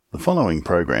following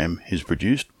program is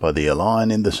produced by the Align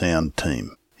in the Sound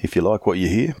team. If you like what you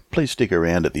hear, please stick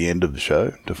around at the end of the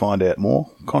show to find out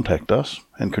more, contact us,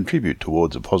 and contribute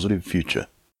towards a positive future.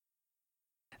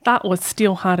 That was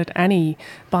Steel-Hearted Annie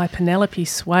by Penelope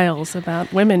Swales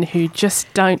about women who just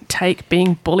don't take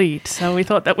being bullied. So we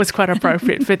thought that was quite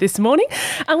appropriate for this morning.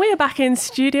 And we are back in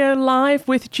studio live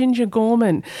with Ginger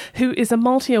Gorman, who is a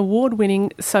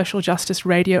multi-award-winning social justice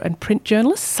radio and print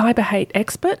journalist, cyberhate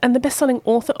expert, and the best-selling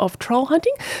author of Troll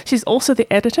Hunting. She's also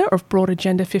the editor of Broad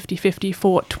Agenda 5050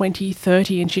 for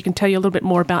 2030, and she can tell you a little bit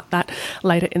more about that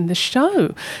later in the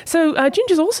show. So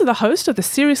Ginger's also the host of the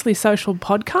Seriously Social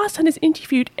podcast and has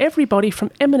interviewed everybody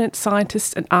from eminent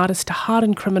scientists and artists to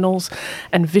hardened criminals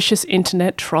and vicious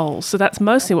internet trolls. So that's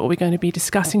mostly what we're going to be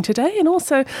discussing today. And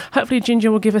also, hopefully,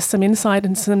 Ginger will give us some insight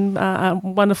and some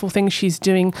wonderful things she's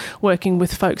doing working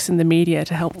with folks in the media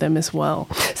to help them as well.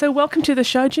 So welcome to the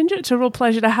show, Ginger. It's a real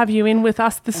pleasure to have you in with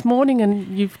us this morning,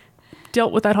 and you've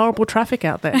dealt with that horrible traffic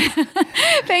out there.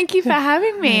 Thank you for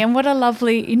having me, and what a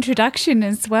lovely introduction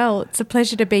as well. It's a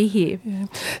pleasure to be here. Yeah.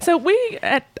 So we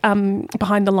at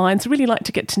Behind the Lines really like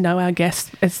to get to know our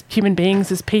guests as human beings,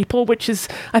 as people, which is,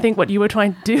 I think, what you were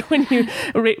trying to do when you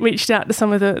reached out to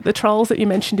some of the trolls that you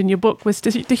mentioned in your book, was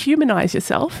to humanise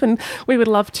yourself. And we would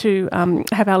love to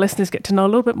have our listeners get to know a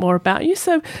little bit more about you.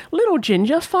 So little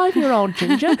Ginger, 5-year-old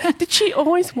Ginger, did she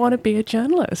always want to be a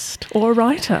journalist or a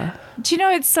writer? Do you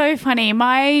know, it's so funny.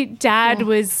 My dad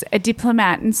was a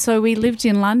diplomat, and so we lived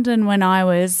in London when I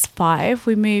was 5.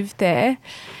 We moved there,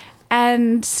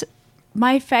 and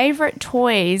my favourite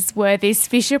toys were this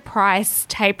Fisher-Price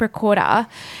tape recorder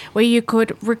where you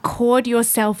could record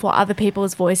yourself or other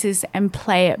people's voices and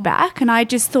play it back. And I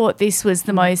just thought this was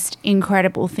the most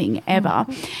incredible thing ever.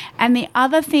 And the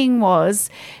other thing was,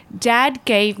 Dad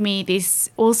gave me this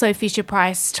also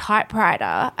Fisher-Price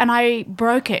typewriter, and I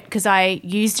broke it because I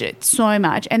used it so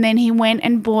much. And then he went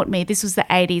and bought me, this was the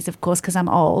 80s, of course, because I'm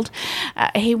old,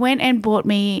 he went and bought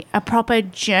me a proper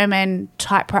German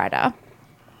typewriter.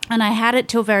 And I had it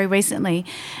till very recently,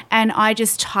 and I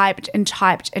just typed and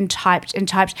typed and typed and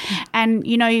typed. And,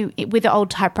 you know, with the old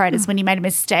typewriters, when you made a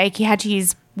mistake, you had to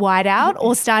use whiteout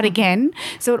or start again.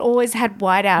 So it always had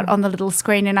whiteout on the little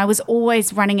screen, and I was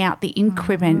always running out the ink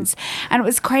ribbons. And it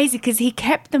was crazy because he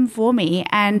kept them for me,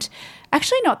 and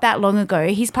actually not that long ago,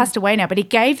 he's passed away now, but he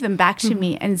gave them back to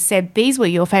me and said, these were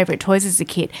your favourite toys as a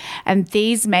kid, and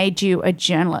these made you a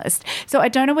journalist. So I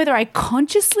don't know whether I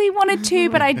consciously wanted to,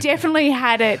 but I definitely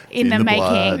had it in the making.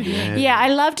 Blood, yeah, I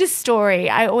loved a story.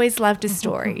 I always loved a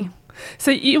story.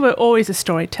 So you were always a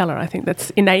storyteller. I think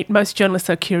that's innate. Most journalists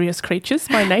are curious creatures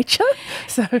by nature.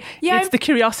 So yeah, it's the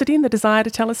curiosity and the desire to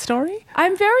tell a story.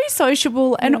 I'm very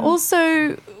sociable, and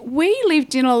also we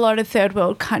lived in a lot of third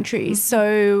world countries.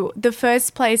 So the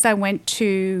first place I went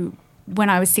to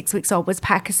when I was 6 weeks old was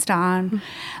Pakistan.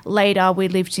 Later we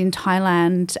lived in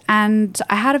Thailand, and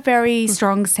I had a very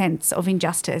strong sense of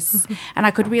injustice. And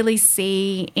I could really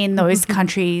see in those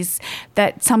countries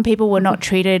that some people were not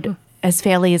treated as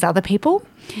fairly as other people,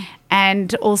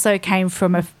 and also came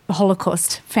from a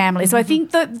Holocaust family. So I think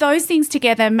that those things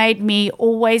together made me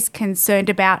always concerned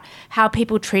about how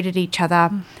people treated each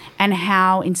other and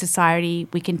how in society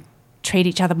we can treat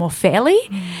each other more fairly.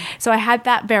 So I had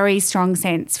that very strong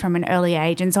sense from an early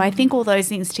age. And so I think all those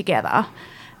things together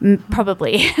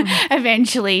probably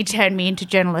eventually turned me into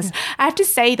journalist. I have to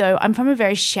say, though, I'm from a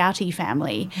very shouty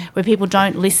family where people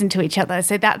don't listen to each other.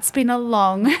 So that's been a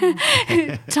long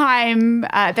time.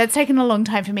 That's taken a long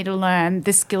time for me to learn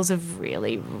the skills of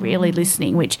really, really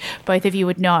listening, which both of you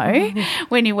would know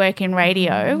when you work in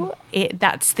radio.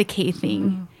 That's the key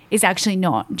thing. Is actually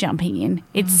not jumping in.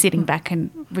 It's sitting back and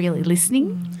really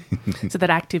listening. So that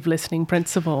active listening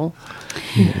principle.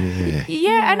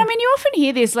 Yeah, and I mean, you often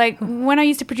hear this, like when I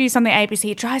used to produce on the ABC,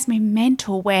 it drives me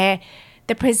mental where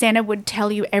the presenter would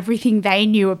tell you everything they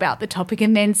knew about the topic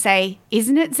and then say,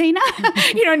 isn't it, Zena?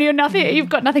 You know, you've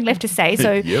got nothing left to say.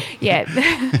 So, yeah,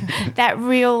 that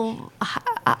real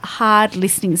hard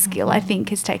listening skill, I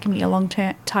think, has taken me a long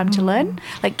time to learn,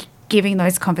 like giving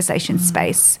those conversations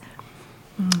space.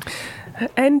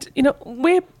 And, you know,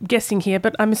 we're guessing here,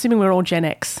 but I'm assuming we're all Gen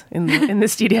X in the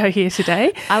studio here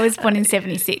today. I was born in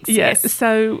 76, yes.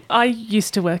 So I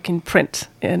used to work in print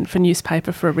and for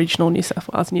newspaper, for a regional New South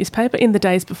Wales newspaper in the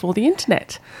days before the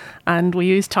internet. And we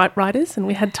used typewriters and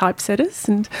we had typesetters.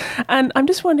 And I'm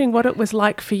just wondering what it was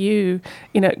like for you,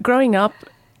 you know, growing up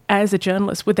as a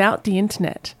journalist without the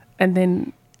internet and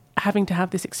then having to have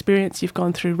this experience you've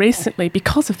gone through recently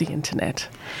because of the internet.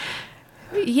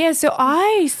 Yeah, so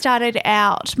I started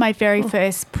out, my very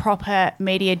first proper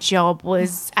media job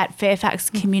was at Fairfax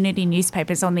Community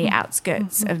Newspapers on the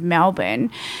outskirts of Melbourne.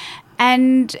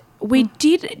 And we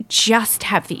did just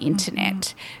have the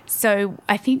internet. So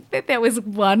I think that there was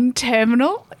one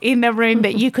terminal in the room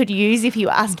that you could use if you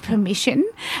asked permission,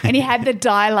 and you had the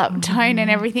dial-up tone and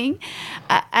everything.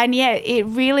 And yeah, it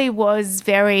really was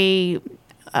very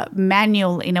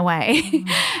manual in a way.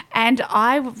 And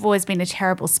I've always been a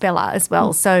terrible speller as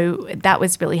well, so that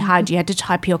was really hard. You had to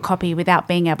type your copy without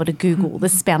being able to Google the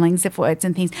spellings of words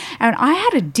and things. And I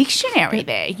had a dictionary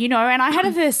there, and I had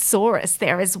a thesaurus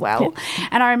there as well.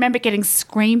 And I remember getting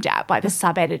screamed at by the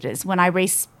sub-editors when I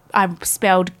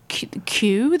spelled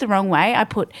Q the wrong way. I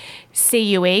put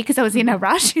C-U-E because I was in a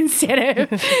rush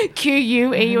instead of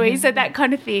Q-U-E-U-E, so that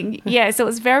kind of thing. Yeah, so it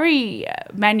was very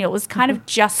manual. It was kind of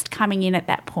just coming in at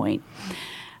that point.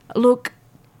 Look,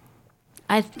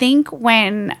 I think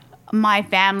when my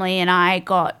family and I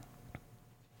got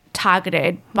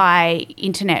targeted by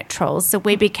internet trolls, so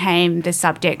we became the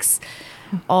subjects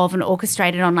of an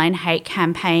orchestrated online hate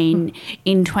campaign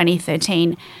in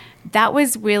 2013, that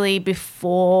was really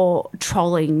before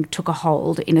trolling took a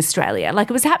hold in Australia. Like,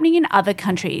 it was happening in other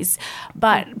countries,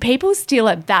 but people still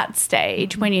at that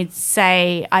stage, when you'd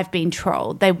say, I've been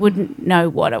trolled, they wouldn't know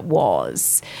what it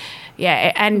was.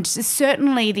 Yeah, and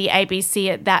certainly the ABC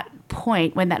at that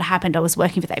point, when that happened, I was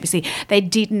working for the ABC, they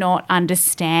did not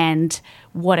understand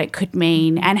what it could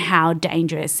mean and how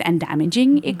dangerous and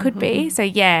damaging it could be. So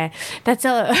yeah, that's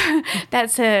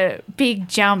a big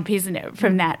jump, isn't it,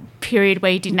 from that period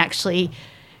where you didn't actually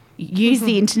use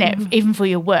the internet even for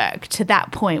your work to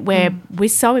that point where we're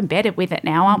so embedded with it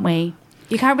now, aren't we?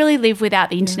 You can't really live without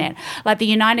the internet. Like, the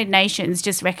United Nations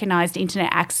just recognised internet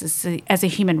access as a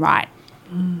human right.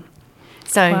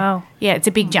 So, wow. Yeah, it's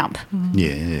a big jump.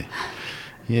 Yeah.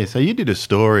 Yeah, so you did a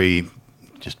story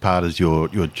just part as your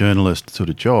journalist sort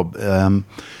of job,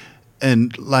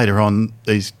 and later on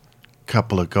these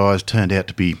couple of guys turned out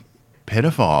to be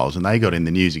pedophiles, and they got in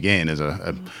the news again as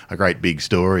a great big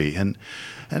story. And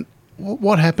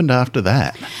what happened after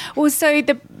that? Well, so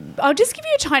I'll just give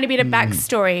you a tiny bit of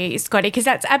backstory, Scotty, because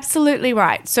that's absolutely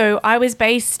right. So I was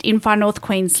based in Far North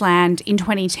Queensland in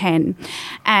 2010,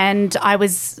 and I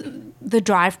was the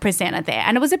Drive presenter there.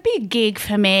 And it was a big gig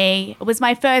for me. It was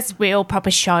my first real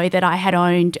proper show that I had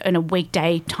owned in a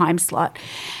weekday time slot.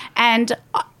 And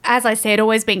as I said,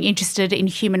 always being interested in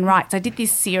human rights, I did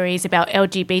this series about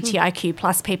LGBTIQ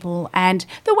plus people and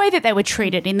the way that they were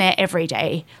treated in their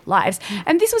everyday lives.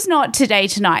 And this was not Today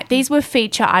Tonight. These were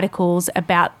feature articles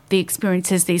about the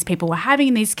experiences these people were having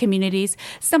in these communities,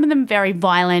 some of them very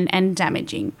violent and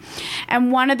damaging.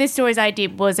 And one of the stories I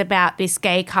did was about this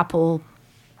gay couple,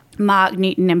 Mark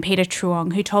Newton and Peter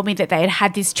Truong, who told me that they had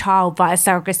had this child via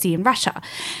surrogacy in Russia.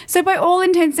 So by all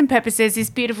intents and purposes, this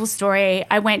beautiful story,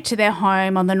 I went to their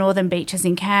home on the northern beaches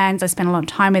in Cairns. I spent a lot of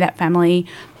time with that family.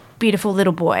 Beautiful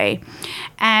little boy.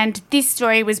 And this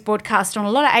story was broadcast on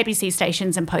a lot of ABC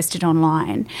stations and posted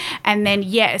online. And then,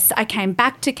 yes, I came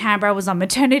back to Canberra. I was on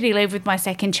maternity leave with my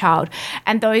second child.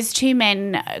 And those two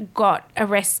men got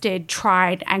arrested,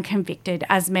 tried and convicted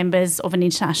as members of an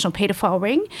international paedophile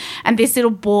ring. And this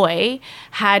little boy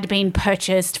had been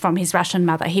purchased from his Russian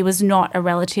mother. He was not a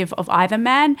relative of either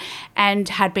man and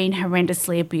had been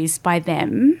horrendously abused by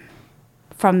them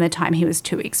from the time he was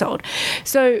 2 weeks old.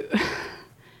 So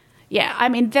yeah, I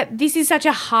mean, this is such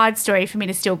a hard story for me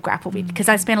to still grapple with because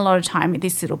I spent a lot of time with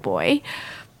this little boy,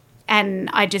 and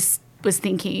I just was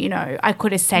thinking, I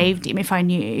could have saved him if I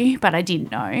knew, but I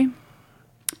didn't know.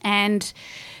 And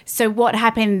so what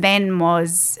happened then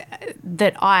was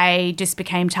that I just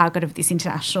became target of this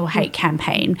international hate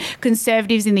campaign.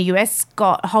 Conservatives in the US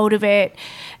got hold of it.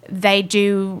 They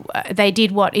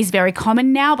did what is very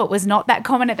common now but was not that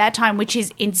common at that time, which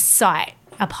is incite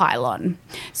a pylon.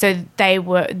 So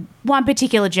one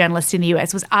particular journalist in the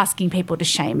US was asking people to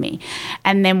shame me.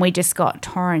 And then we just got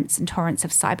torrents and torrents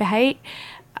of cyberhate.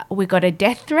 We got a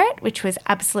death threat, which was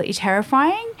absolutely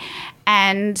terrifying.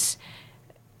 And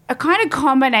a kind of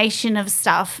combination of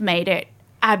stuff made it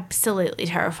absolutely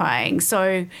terrifying.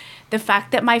 So the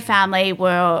fact that my family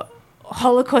were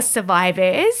Holocaust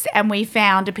survivors, and we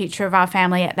found a picture of our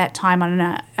family at that time on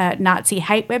a Nazi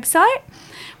hate website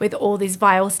with all this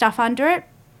vile stuff under it.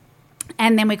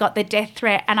 And then we got the death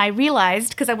threat, and I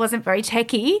realised, because I wasn't very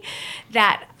techie,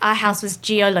 that our house was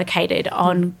geolocated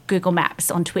on Google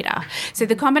Maps on Twitter. So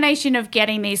the combination of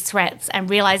getting these threats and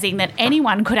realising that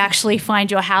anyone could actually find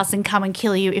your house and come and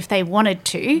kill you if they wanted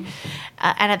to,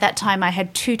 and at that time I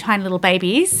had 2 tiny little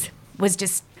babies, was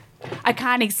just, I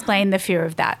can't explain the fear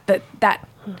of that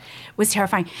was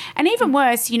terrifying. And even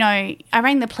worse, I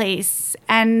rang the police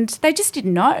and they just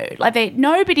didn't know.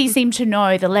 Nobody seemed to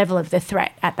know the level of the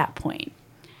threat at that point.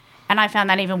 And I found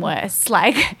that even worse.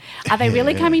 Like, are they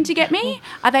really coming to get me?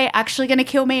 Are they actually going to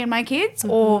kill me and my kids?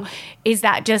 Or is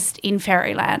that just in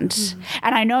fairyland?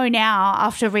 And I know now,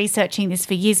 after researching this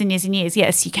for years and years and years,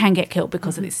 yes, you can get killed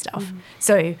because of this stuff.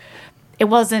 So it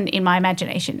wasn't in my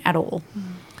imagination at all.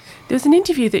 There was an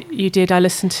interview that you did, I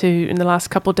listened to in the last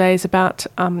couple of days about,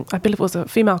 I believe it was a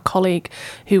female colleague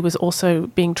who was also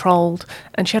being trolled,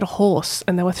 and she had a horse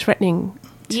and they were threatening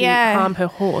to harm her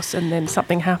horse, and then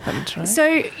something happened, right? So,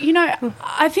 you know,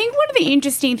 I think one of the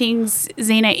interesting things,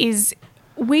 Zena, is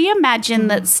we imagine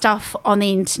that stuff on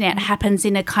the internet happens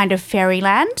in a kind of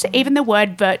fairyland. Even the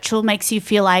word virtual makes you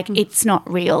feel like it's not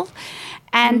real.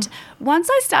 And once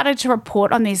I started to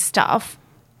report on this stuff,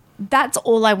 that's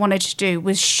all I wanted to do,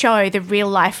 was show the real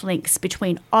life links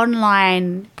between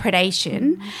online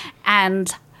predation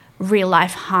and real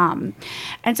life harm.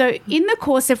 And so in the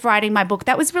course of writing my book,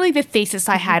 that was really the thesis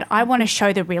I had. I want to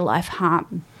show the real life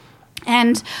harm.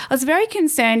 And I was very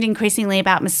concerned increasingly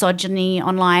about misogyny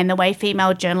online, the way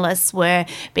female journalists were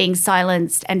being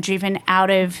silenced and driven out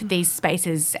of these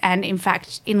spaces, and in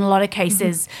fact, in a lot of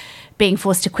cases, being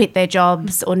forced to quit their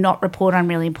jobs or not report on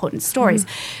really important stories.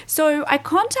 So I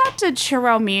contacted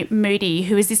Sherelle Moody,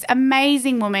 who is this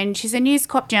amazing woman. She's a News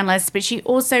Corp journalist, but she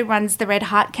also runs the Red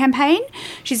Heart campaign.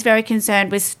 She's very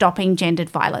concerned with stopping gendered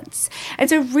violence. And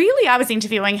so really I was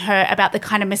interviewing her about the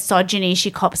kind of misogyny she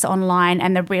cops online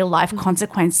and the real life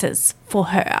consequences for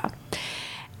her.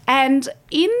 And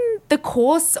in the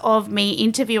course of me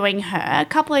interviewing her, a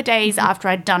couple of days after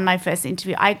I'd done my first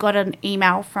interview, I got an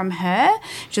email from her.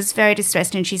 She was very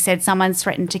distressed, and she said, someone's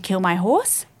threatened to kill my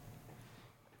horse.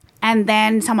 And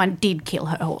then someone did kill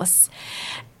her horse.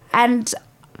 And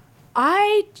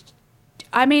I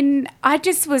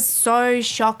just was so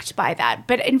shocked by that.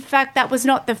 But in fact, that was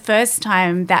not the first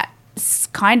time that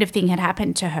kind of thing had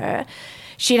happened to her.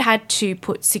 She'd had to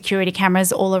put security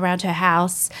cameras all around her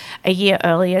house. A year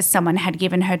earlier, someone had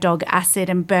given her dog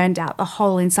acid and burned out the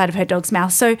hole inside of her dog's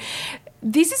mouth. So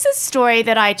this is a story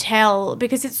that I tell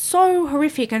because it's so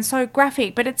horrific and so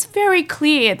graphic, but it's very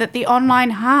clear that the online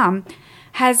harm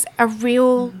has a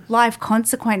real life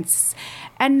consequence.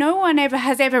 And no one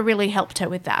has ever really helped her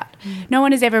with that. No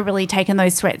one has ever really taken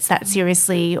those threats that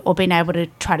seriously or been able to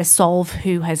try to solve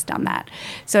who has done that.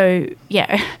 So,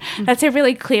 yeah, that's a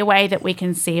really clear way that we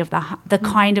can see of the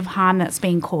kind of harm that's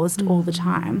being caused all the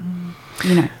time,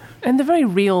 you know. And the very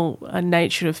real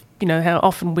nature of, you know, how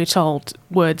often we're told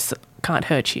words can't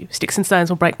hurt you. Sticks and stones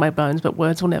will break my bones, but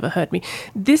words will never hurt me.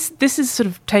 This is sort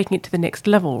of taking it to the next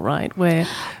level, right? Where,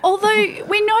 although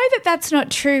we know that that's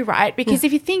not true, right? Because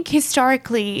if you think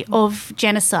historically of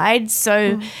genocide,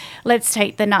 so let's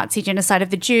take the Nazi genocide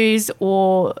of the Jews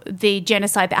or the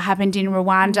genocide that happened in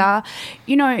Rwanda,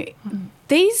 you know,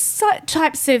 these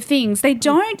types of things, they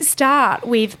don't start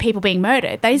with people being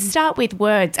murdered. They start with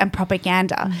words and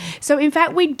propaganda. So, in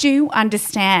fact, we do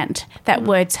understand that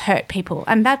words hurt people,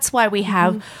 and that's why we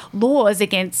have laws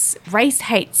against race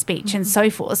hate speech and so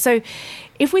forth. So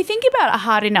if we think about it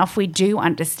hard enough, we do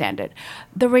understand it.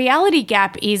 The reality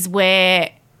gap is where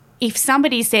if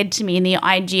somebody said to me in the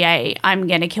IGA, I'm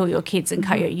going to kill your kids and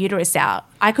cut your uterus out,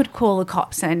 I could call the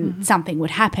cops and something would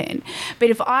happen.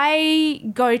 But if I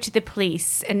go to the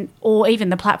police or even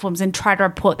the platforms and try to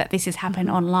report that this has happened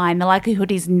online, the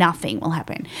likelihood is nothing will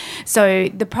happen. So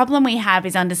the problem we have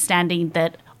is understanding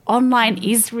that online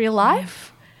is real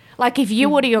life. Like if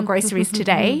you order your groceries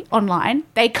today online,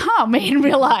 they come in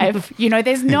real life. You know,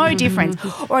 there's no difference.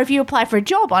 Or if you apply for a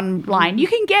job online, you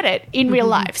can get it in real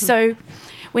life. So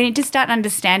we need to start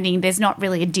understanding there's not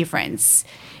really a difference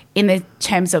in the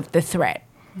terms of the threat.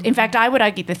 In fact, I would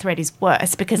argue the threat is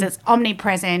worse because it's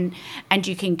omnipresent and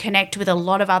you can connect with a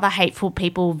lot of other hateful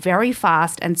people very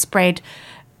fast and spread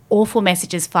awful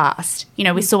messages fast. You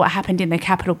know, we saw what happened in the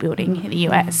Capitol building in the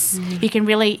US. You can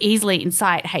really easily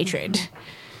incite hatred.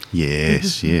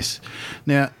 Yes, yes.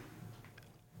 Now,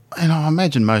 and I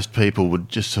imagine most people would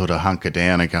just sort of hunker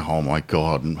down and go, oh, my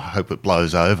God, and hope it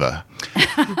blows over.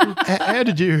 How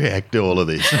did you react to all of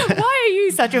this? Why are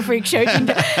you such a freak show?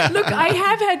 Look, I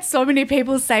have had so many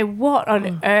people say, what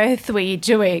on earth were you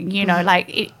doing? You know,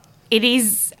 like it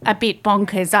is a bit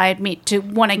bonkers, I admit, to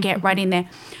want to get right in there.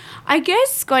 I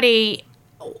guess, Scotty,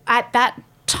 at that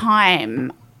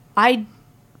time, I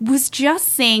was just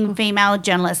seeing female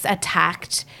journalists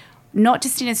attacked, not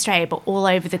just in Australia, but all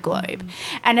over the globe.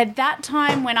 And at that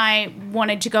time when I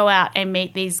wanted to go out and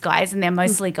meet these guys, and they're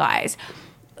mostly guys,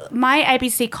 my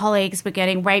ABC colleagues were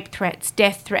getting rape threats,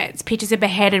 death threats, pictures of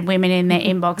beheaded women in their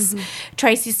inbox.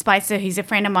 Tracy Spicer, who's a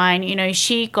friend of mine, you know,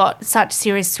 she got such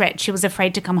serious threats. She was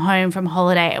afraid to come home from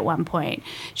holiday at one point.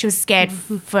 She was scared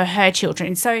for her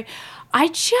children. So I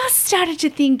just started to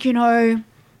think, who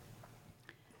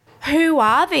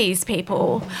are these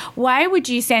people? Why would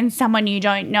you send someone you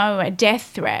don't know a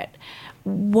death threat?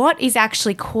 What is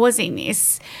actually causing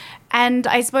this? And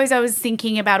I suppose I was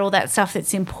thinking about all that stuff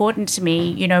that's important to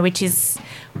me, which is,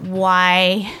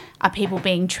 why are people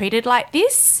being treated like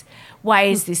this? Why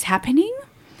is this happening?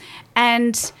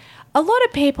 And a lot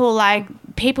of people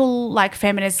like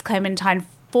feminist Clementine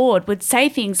Ford would say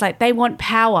things like they want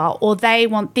power, or they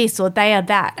want this, or they are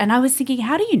that. And I was thinking,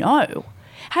 how do you know?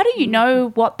 How do you know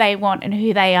what they want and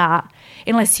who they are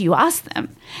unless you ask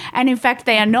them? And in fact,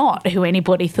 they are not who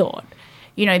anybody thought.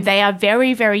 They are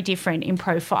very, very different in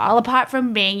profile. Apart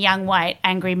from being young, white,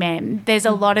 angry men, there's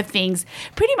a lot of things,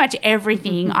 pretty much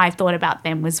everything I thought about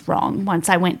them was wrong once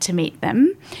I went to meet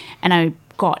them and I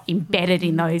got embedded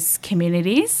in those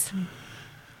communities.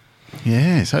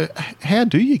 Yeah, so how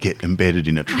do you get embedded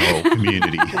in a troll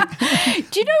community?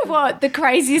 Do you know what? The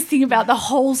craziest thing about the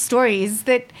whole story is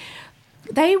that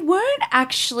they weren't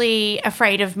actually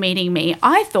afraid of meeting me.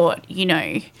 I thought,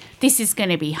 this is going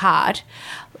to be hard.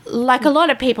 Like a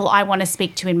lot of people I want to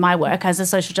speak to in my work as a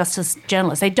social justice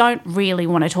journalist, they don't really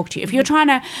want to talk to you. If you're trying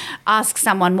to ask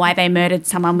someone why they murdered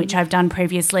someone, which I've done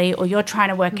previously, or you're trying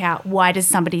to work out why does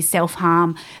somebody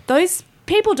self-harm, those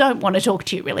people don't want to talk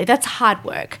to you, really. That's hard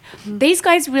work. These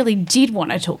guys really did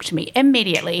want to talk to me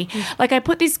immediately. Like, I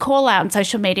put this call out on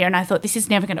social media and I thought, this is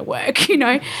never going to work,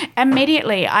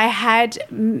 Immediately, I had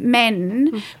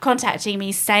men contacting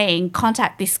me saying,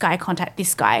 contact this guy, contact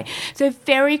this guy. So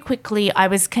very quickly, I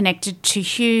was connected to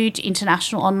huge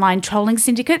international online trolling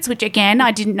syndicates, which, again,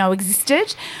 I didn't know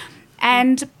existed.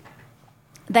 And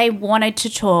they wanted to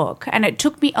talk. And it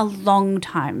took me a long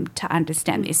time to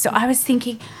understand this. So I was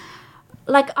thinking,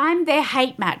 I'm their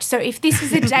hate match. So if this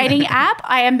was a dating app,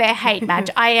 I am their hate match.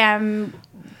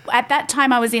 At that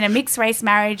time, I was in a mixed race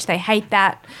marriage. They hate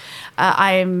that.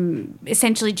 I'm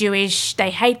essentially Jewish.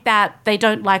 They hate that. They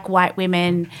don't like white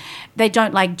women. They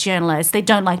don't like journalists. They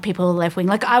don't like people who are left wing.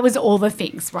 I was all the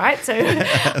things, right? So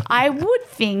I would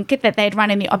think that they'd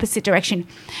run in the opposite direction.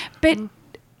 But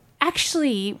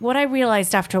actually, what I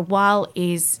realised after a while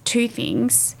is two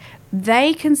things.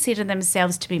 They consider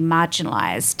themselves to be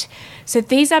marginalised. So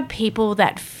these are people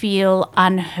that feel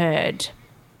unheard,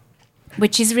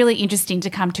 which is really interesting to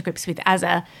come to grips with as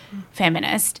a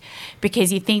feminist,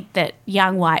 because you think that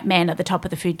young white men are the top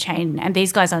of the food chain and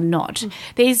these guys are not.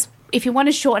 If you want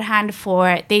a shorthand for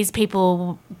it, these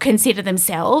people consider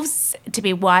themselves to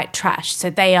be white trash. So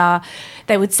they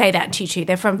would say that to you too.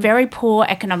 They're from very poor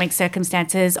economic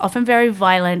circumstances, often very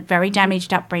violent, very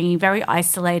damaged upbringing, very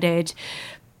isolated,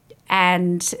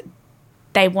 and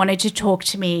they wanted to talk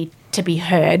to me to be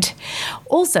heard.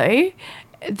 Also,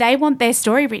 they want their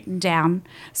story written down.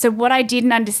 So what I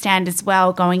didn't understand as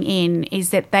well going in is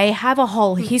that they have a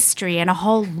whole history and a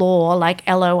whole law, like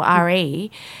LORE,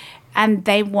 and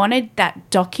they wanted that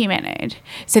documented.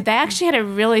 So they actually had a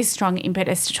really strong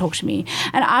impetus to talk to me.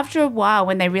 And after a while,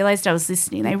 when they realised I was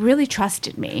listening, they really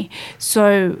trusted me.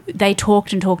 So they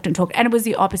talked and talked and talked. And it was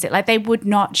the opposite. They would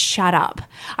not shut up.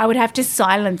 I would have to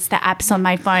silence the apps on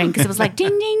my phone because it was like ding,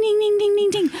 ding, ding, ding, ding, ding,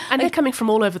 ding. And they're coming from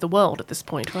all over the world at this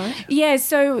point, right? Yeah,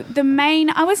 so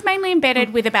I was mainly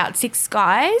embedded with about 6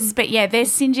 guys, but yeah, their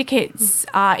syndicates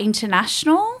are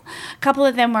international. A couple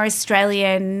of them were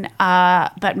Australian,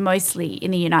 but mostly in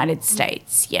the United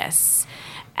States, yes.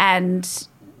 And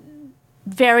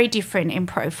very different in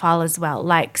profile as well.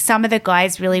 Some of the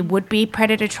guys really would be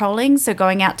predator trolling, so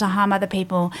going out to harm other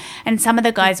people, and some of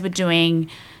the guys were doing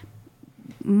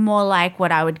more like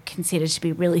what I would consider to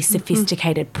be really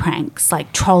sophisticated pranks,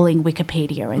 like trolling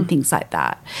Wikipedia and things like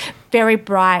that. Very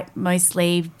bright,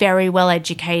 mostly, very well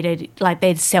educated,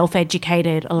 they'd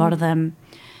self-educated, a lot of them.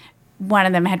 One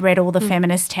of them had read all the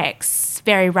feminist texts,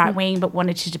 very right-wing, but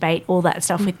wanted to debate all that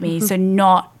stuff with me. So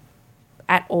not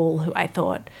at all who I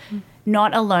thought.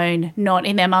 Not alone, not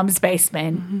in their mum's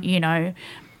basement,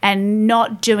 and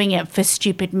not doing it for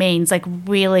stupid means,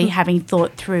 really having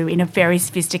thought through in a very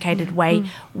sophisticated way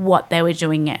what they were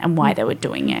doing it and why they were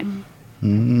doing it.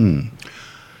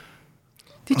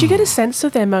 Did you get a sense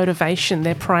of their motivation,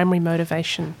 their primary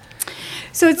motivation?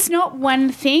 So it's not one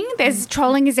thing.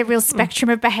 Trolling is a real spectrum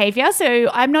of behaviour. So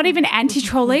I'm not even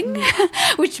anti-trolling,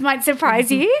 which might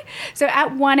surprise you. So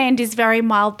at one end is very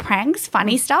mild pranks,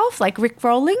 funny stuff like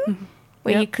Rickrolling,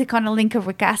 where you click on a link of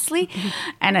Rick Astley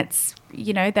and it's,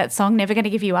 that song, Never Gonna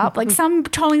Give You Up. Some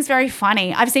trolling's very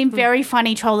funny. I've seen very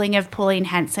funny trolling of Pauline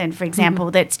Hanson, for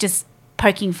example, that's just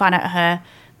poking fun at her,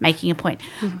 making a point.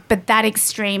 But that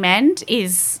extreme end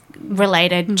is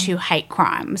related to hate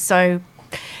crime. So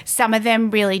Some of them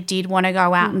really did want to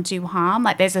go out and do harm.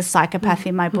 Like there's a psychopath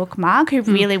in my book, Mark, who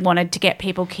really wanted to get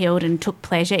people killed and took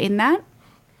pleasure in that.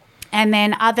 And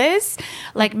then others,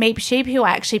 like Meep Sheep, who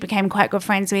I actually became quite good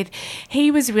friends with,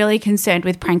 he was really concerned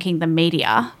with pranking the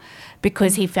media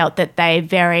because he felt that they're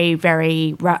very,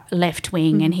 very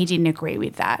left-wing and he didn't agree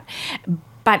with that.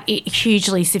 But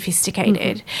hugely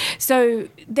sophisticated. So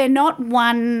they're not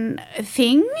one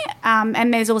thing.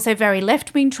 And there's also very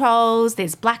left-wing trolls,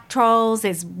 there's black trolls,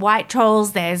 there's white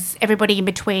trolls, there's everybody in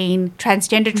between,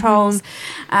 transgender trolls.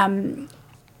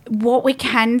 What we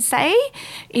can say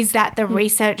is that the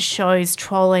research shows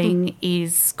trolling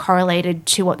is correlated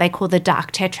to what they call the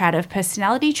dark tetrad of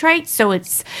personality traits. So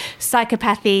it's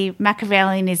psychopathy,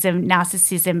 Machiavellianism,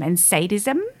 narcissism, and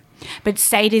sadism. But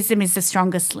sadism is the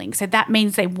strongest link. So that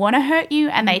means they want to hurt you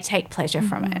and they take pleasure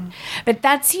from it. But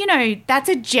that's, that's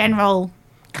a general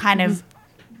kind of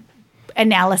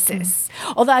analysis.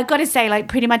 Although I've got to say, like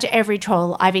pretty much every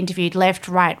troll I've interviewed, left,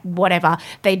 right, whatever,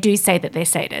 they do say that they're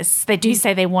sadists. They do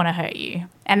say they want to hurt you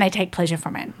and they take pleasure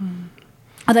from it.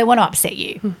 Or they want to upset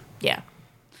you. Yeah.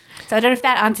 So I don't know if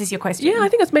that answers your question. Yeah, I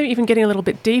think it's maybe even getting a little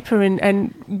bit deeper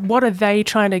and what are they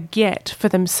trying to get for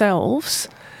themselves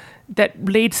that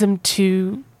leads them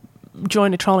to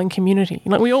join a trolling community.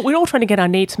 Like we're all trying to get our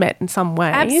needs met in some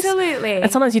ways. Absolutely.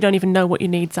 And sometimes you don't even know what your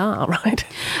needs are, right?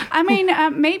 I mean,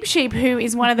 Meep Sheep, who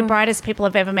is one of the brightest people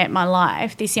I've ever met in my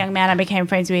life, this young man I became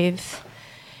friends with,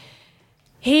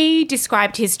 he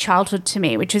described his childhood to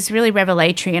me, which was really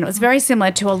revelatory, and it was very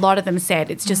similar to a lot of them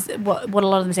said. It's just what a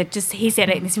lot of them said. Just he said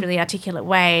it in this really articulate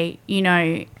way.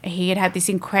 He had this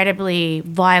incredibly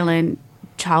violent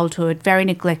childhood, very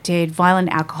neglected, violent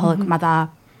alcoholic mother.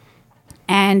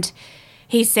 And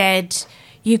he said,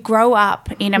 you grow up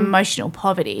in emotional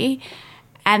poverty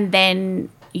and then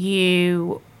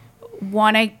you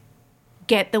want to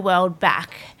get the world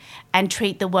back and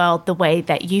treat the world the way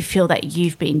that you feel that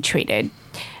you've been treated.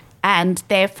 And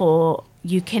therefore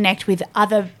you connect with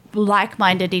other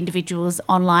like-minded individuals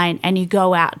online and you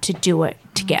go out to do it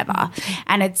together.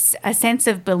 And it's a sense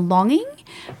of belonging,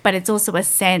 but it's also a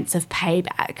sense of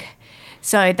payback.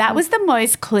 So that was the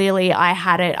most clearly I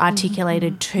had it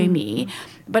articulated to me.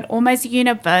 But almost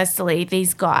universally,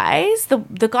 these guys,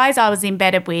 the guys I was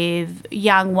embedded with,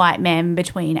 young white men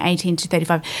between 18 to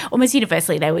 35, almost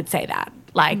universally they would say that,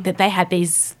 like that they had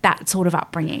that sort of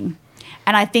upbringing.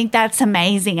 And I think that's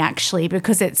amazing, actually,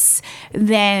 because it's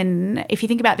then, if you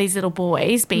think about these little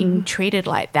boys being treated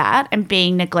like that and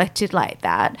being neglected like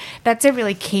that, that's a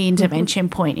really key intervention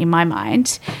point in my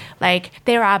mind. Like,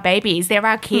 there are babies, there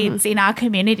are kids in our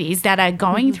communities that are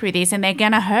going through this and they're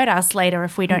going to hurt us later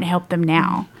if we don't help them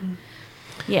now.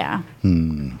 Yeah.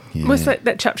 Yeah. Was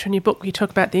that chapter in your book you talk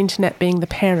about the internet being the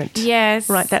parent? Yes.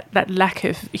 Right, that lack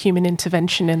of human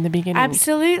intervention in the beginning.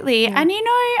 Absolutely. Yeah. And,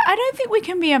 I don't think we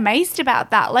can be amazed about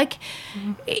that. Like,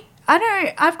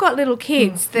 I've got little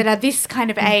kids that are this kind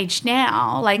of age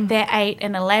now, like they're 8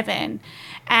 and 11.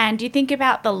 And you think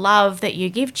about the love that you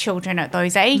give children at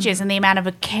those ages and the amount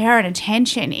of care and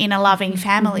attention in a loving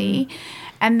family.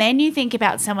 And then you think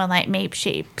about someone like Meep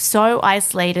Sheep, so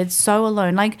isolated, so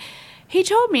alone. Like, he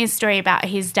told me a story about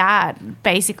his dad,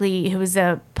 basically, who was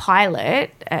a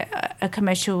pilot, a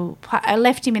commercial,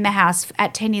 left him in the house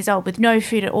at 10 years old with no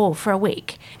food at all for a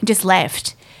week and just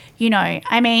left.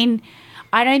 I mean,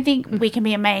 I don't think we can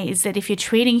be amazed that if you're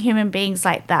treating human beings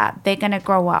like that, they're going to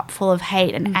grow up full of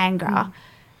hate and anger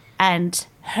and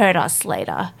hurt us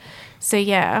later. So,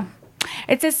 yeah,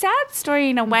 it's a sad story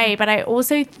in a way, but I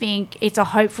also think it's a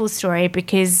hopeful story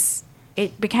because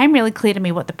it became really clear to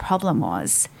me what the problem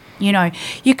was.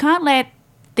 You can't let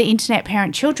the internet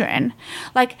parent children.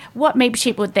 Like, what Meep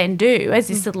Sheep would then do as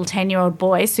this little 10-year-old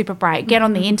boy, super bright, get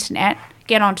on the internet,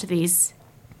 get onto these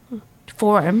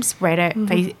forums,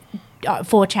 Reddit,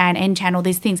 4chan, N-chan, all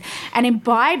these things, and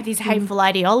imbibe these hateful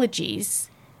ideologies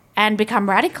and become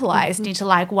radicalized into,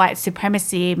 like, white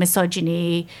supremacy,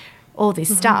 misogyny, all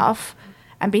this stuff,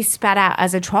 and be spat out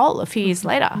as a troll a few years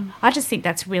later. I just think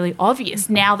that's really obvious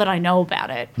now that I know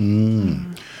about it.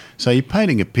 So you're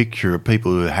painting a picture of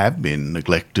people who have been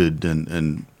neglected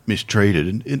and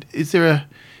mistreated. And is there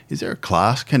a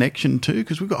class connection too?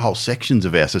 Because we've got whole sections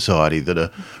of our society that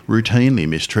are routinely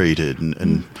mistreated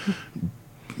and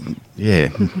yeah.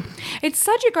 It's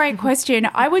such a great question.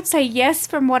 I would say yes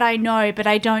from what I know, but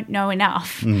I don't know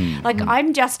enough.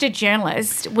 I'm just a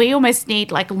journalist. We almost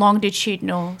need like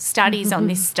longitudinal studies on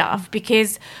this stuff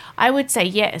because I would say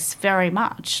yes, very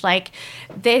much. Like,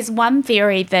 there's one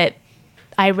theory that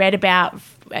I read about.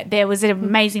 There was an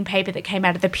amazing paper that came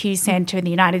out of the Pew Center in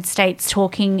the United States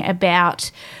talking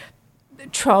about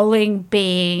trolling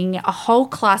being a whole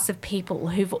class of people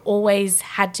who've always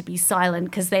had to be silent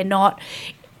because they're not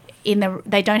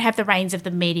they don't have the reins of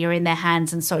the media in their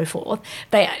hands and so forth.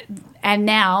 And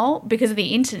now, because of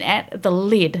the internet, the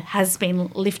lid has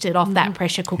been lifted off that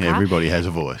pressure cooker. Yeah, everybody has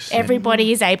a voice.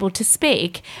 Everybody is able to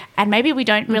speak, and maybe we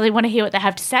don't really want to hear what they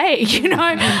have to say, you know?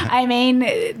 I mean,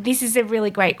 this is a really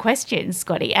great question,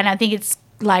 Scotty, and I think it's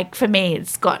like, for me,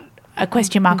 it's got a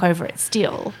question mark over it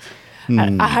still.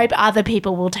 I hope other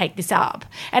people will take this up.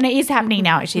 And it is happening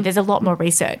now, actually. There's a lot more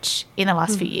research in the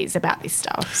last few years about this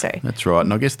stuff. So that's right.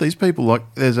 And I guess these people,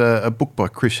 like, there's a book by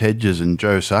Chris Hedges and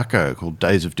Joe Sacco called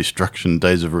Days of Destruction,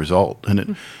 Days of Result.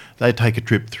 And they take a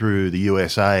trip through the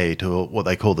USA to what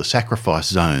they call the sacrifice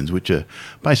zones, which are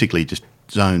basically just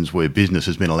zones where business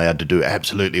has been allowed to do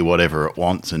absolutely whatever it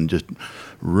wants and just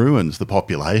ruins the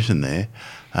population there.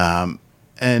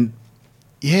 And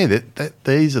yeah,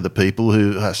 these are the people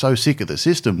who are so sick of the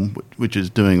system, which is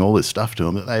doing all this stuff to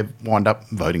them, that they wind up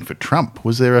voting for Trump.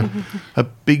 Was there a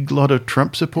big lot of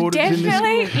Trump supporters in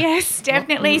this? Yes,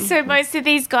 definitely. So most of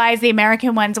these guys, the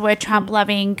American ones, were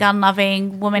Trump-loving,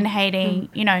 gun-loving, woman-hating,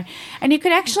 you know, and you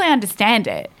could actually understand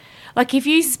it. Like, if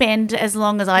you spend as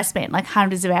long as I spent, like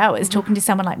hundreds of hours talking to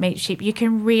someone like Meat Sheep, you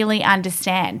can really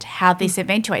understand how this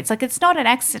eventuates. Like, it's not an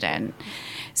accident.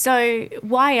 So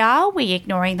why are we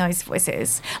ignoring those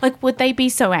voices? Like, would they be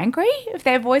so angry if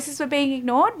their voices were being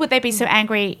ignored? Would they be so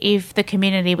angry if the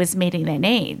community was meeting their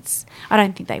needs? I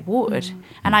don't think they would.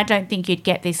 And I don't think you'd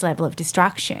get this level of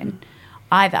destruction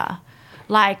either.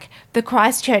 Like the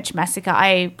Christchurch massacre,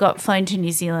 I got flown to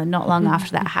New Zealand not long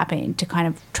after that happened to kind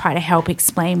of try to help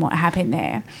explain what happened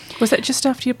there. Was that just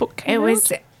after your book came out? It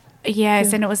was,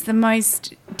 yes, and it was the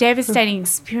most devastating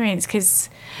experience because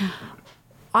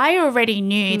I already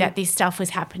knew that this stuff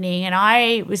was happening and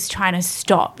I was trying to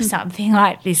stop something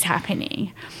like this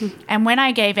happening. And when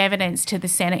I gave evidence to the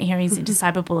Senate hearings into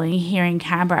cyberbullying here in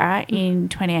Canberra in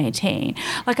 2018,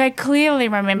 like I clearly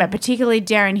remember, particularly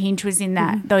Darren Hinch was in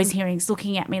those hearings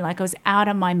looking at me like I was out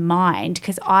of my mind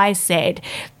because I said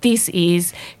this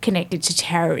is connected to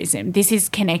terrorism. This is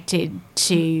connected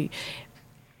to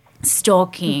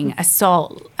stalking,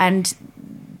 assault, and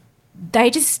I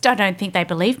don't think they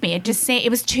believed me. It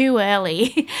was too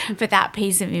early for that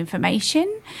piece of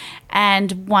information.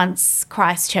 And once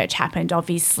Christchurch happened,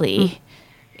 obviously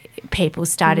people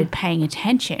started paying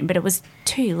attention, but it was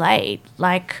too late.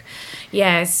 The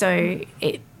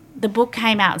book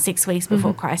came out 6 weeks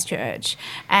before Christchurch,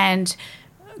 and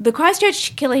the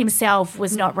Christchurch killer himself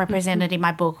was not represented in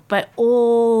my book, but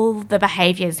all the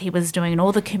behaviours he was doing and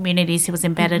all the communities he was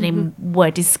embedded in were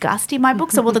discussed in my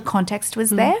book, so all the context was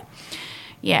there.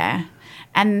 Yeah.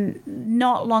 And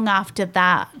not long after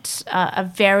that, a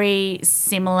very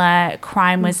similar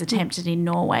crime was attempted in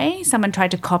Norway. Someone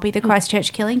tried to copy the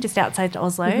Christchurch killing just outside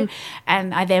Oslo,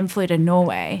 and I then flew to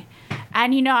Norway.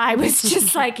 And, you know, I was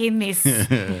just like in this,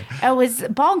 it was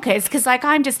bonkers because, like,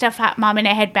 I'm just a fat mum in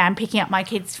a headband picking up my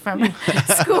kids from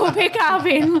school pickup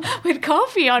with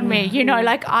coffee on me. You know,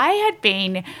 like I had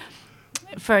been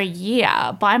for a year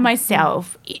by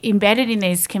myself embedded in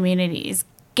these communities,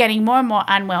 getting more and more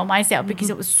unwell myself because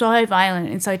it was so violent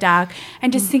and so dark,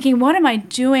 and just thinking, what am I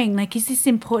doing? Like, is this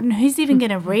important? Who's even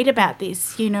going to read about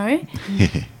this, you know?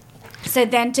 So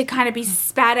then to kind of be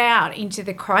spat out into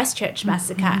the Christchurch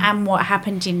massacre and what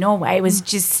happened in Norway was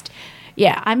just,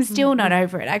 yeah, I'm still not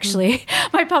over it, actually.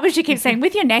 My publisher keeps saying,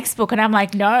 with your next book, and I'm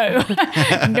like, no.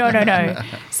 No.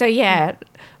 So, yeah.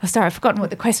 Oh, sorry, I've forgotten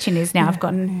what the question is now. I've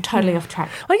gotten totally off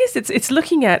track. Well, I guess it's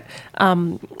looking at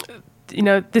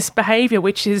this behaviour,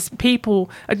 which is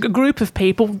a group of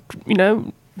people,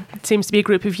 it seems to be a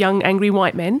group of young, angry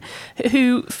white men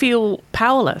who feel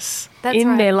powerless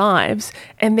their lives,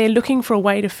 and they're looking for a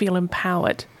way to feel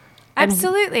empowered.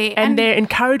 Absolutely. And they're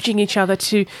encouraging each other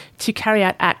to carry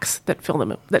out acts that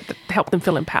that help them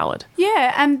feel empowered.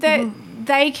 Yeah, and that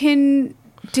they can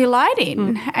delight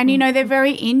in. And, they're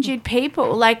very injured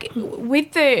people. Like,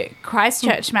 with the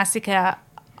Christchurch massacre,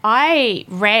 I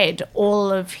read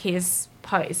all of his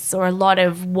posts, or a lot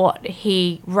of what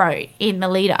he wrote in the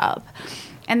lead up.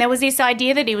 And there was this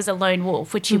idea that he was a lone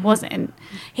wolf, which he wasn't.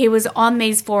 He was on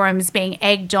these forums being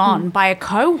egged on by a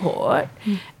cohort,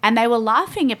 and they were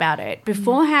laughing about it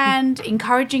beforehand,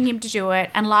 encouraging him to do it,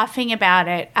 and laughing about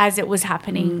it as it was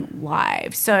happening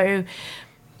live. So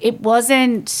it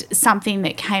wasn't something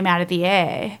that came out of the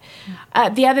air.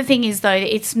 The other thing is, though,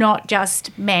 it's not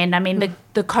just men. I mean,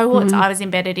 the cohorts I was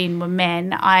embedded in were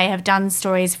men. I have done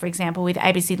stories, for example, with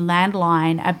ABC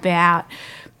Landline about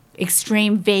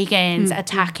extreme vegans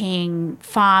attacking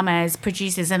farmers,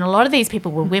 producers, and a lot of these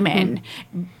people were women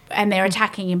and they're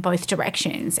attacking in both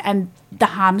directions, and the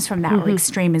harms from that are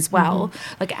extreme as well,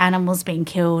 like animals being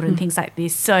killed and things like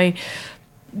this. So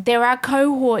there are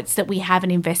cohorts that we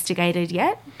haven't investigated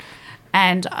yet,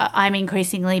 and I'm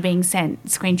increasingly being sent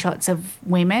screenshots of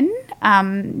women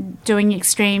doing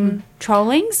extreme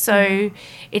trolling. So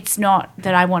it's not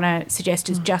that I want to suggest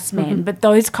it's just men, but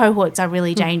those cohorts are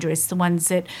really dangerous, the ones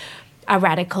that are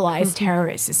radicalised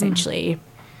terrorists essentially.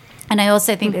 And I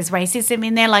also think there's racism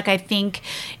in there. Like, I think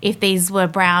if these were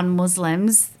brown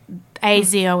Muslims,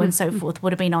 ASIO and so forth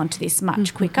would have been onto this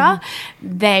much quicker.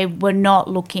 They were not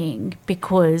looking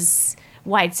because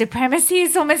white supremacy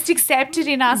is almost accepted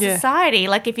in our society.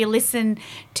 Like, if you listen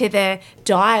to the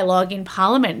dialogue in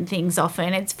Parliament and things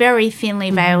often, it's very thinly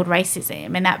veiled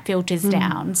racism, and that filters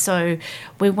down. So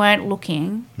we weren't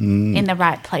looking in the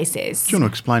right places. Do you want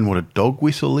to explain what a dog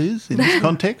whistle is in this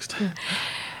context?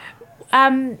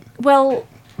 Well,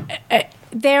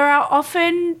 there are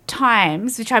often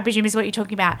times, which I presume is what you're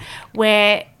talking about,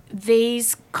 where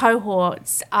these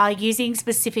cohorts are using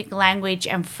specific language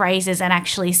and phrases and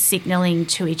actually signalling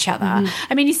to each other.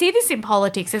 I mean, you see this in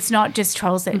politics. It's not just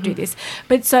trolls that do this.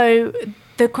 But so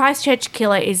the Christchurch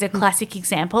killer is a classic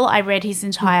example. I read his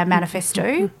entire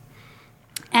manifesto,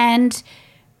 and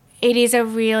it is a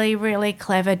really, really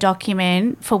clever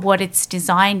document for what it's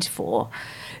designed for.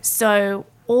 So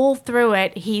all through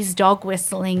it, he's dog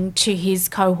whistling to his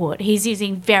cohort. He's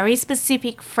using very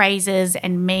specific phrases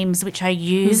and memes which are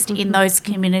used in those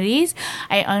communities.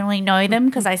 I only know them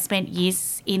because I spent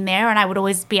years in there, and I would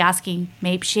always be asking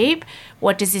Meep Sheep,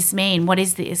 what does this mean? What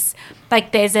is this?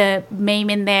 Like, there's a meme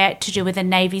in there to do with a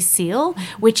Navy SEAL,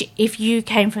 which if you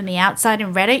came from the outside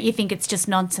and read it, you think it's just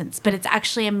nonsense, but it's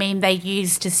actually a meme they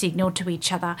use to signal to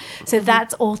each other. So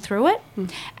that's all through it.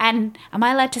 And am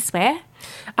I allowed to swear?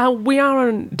 We are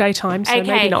on daytime, so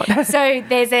maybe not. So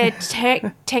there's a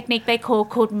technique they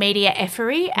called media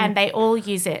effery, and they all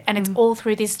use it, and it's all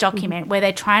through this document where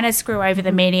they're trying to screw over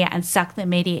the media and suck the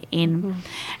media in.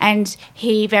 And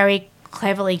he very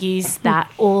cleverly used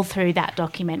that all through that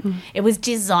document. It was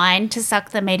designed to suck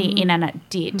the media in, and it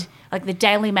did. Like, the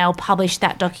Daily Mail published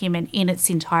that document in its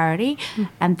entirety,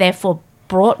 and therefore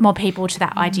brought more people to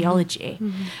that ideology.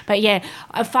 But yeah,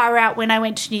 far out, when I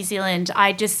went to New Zealand,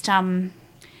 I just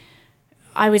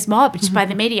I was mobbed by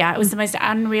the media. It was the most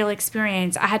unreal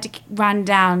experience. I had to run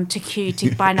down to queue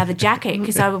to buy another jacket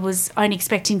because I was only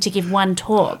expecting to give one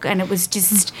talk, and it was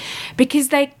just because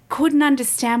they couldn't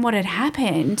understand what had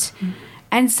happened.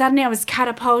 And suddenly I was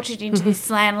catapulted into this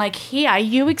land, like, here,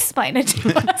 you explain it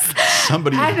to us.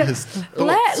 Somebody has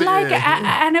thoughts.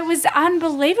 And it was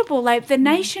unbelievable. Like, the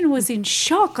nation was in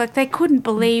shock. Like, they couldn't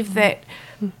believe that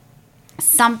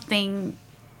something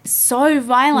so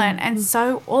violent and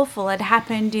so awful had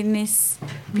happened in this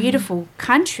beautiful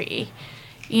country.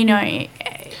 You know,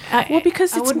 well,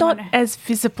 because it's not as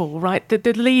visible, right?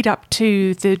 The lead up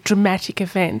to the dramatic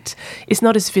event is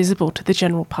not as visible to the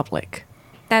general public.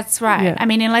 That's right. Yeah. I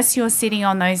mean, unless you're sitting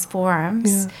on those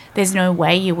forums, there's no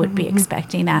way you would be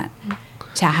expecting that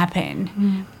to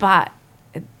happen. But,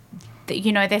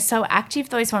 you know, they're so active,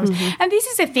 those forums. And this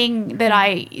is a thing that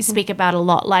I speak about a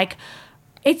lot. Like,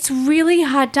 it's really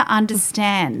hard to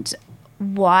understand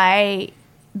why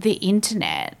the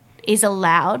internet is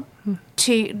allowed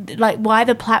to, like, why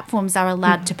the platforms are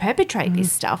allowed to perpetrate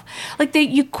this stuff. Like,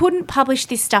 you couldn't publish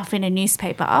this stuff in a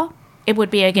newspaper. It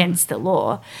would be against the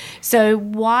law. So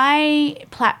why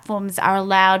platforms are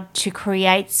allowed to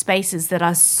create spaces that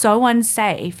are so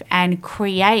unsafe and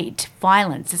create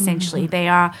violence, essentially. They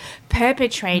are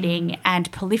perpetrating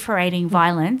and proliferating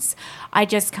violence. I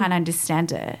just can't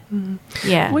understand it.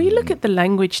 Yeah. Well, you look at the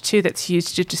language too that's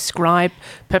used to describe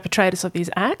perpetrators of these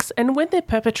acts, and when they're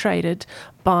perpetrated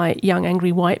by young,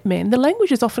 angry white men, the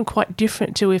language is often quite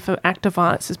different to if an act of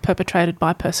violence is perpetrated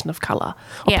by a person of colour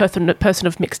or person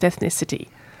of mixed ethnicity.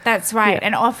 That's right.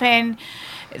 And often,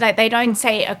 like, they don't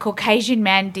say a Caucasian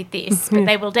man did this, but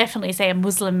they will definitely say a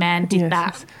Muslim man did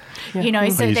that. Yeah. You know,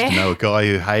 so I used to know a guy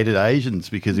who hated Asians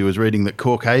because he was reading that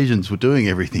Caucasians were doing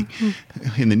everything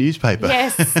in the newspaper.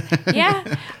 Yes.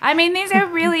 Yeah. I mean, these are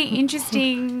really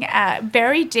interesting,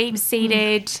 very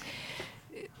deep-seated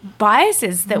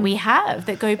biases that we have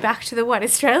that go back to the White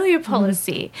Australia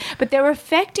policy. But they're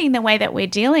affecting the way that we're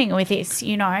dealing with this,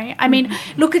 you know. I mean,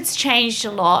 look, it's changed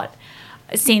a lot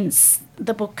since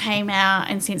the book came out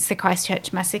and since the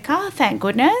Christchurch massacre, thank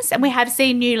goodness. And we have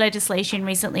seen new legislation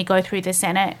recently go through the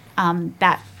Senate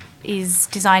that is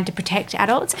designed to protect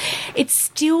adults. It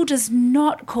still does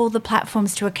not call the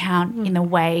platforms to account in the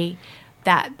way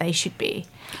that they should be.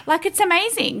 Like, it's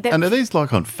amazing. And are these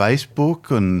like on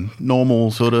Facebook and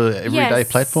normal sort of everyday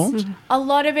platforms? A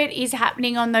lot of it is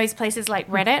happening on those places like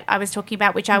Reddit I was talking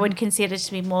about, which I would consider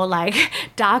to be more like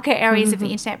darker areas of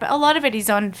the internet, but a lot of it is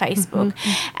on Facebook.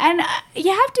 And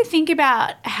you have to think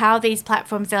about how these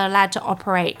platforms are allowed to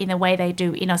operate in the way they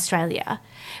do in Australia.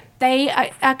 They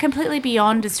are completely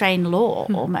beyond Australian law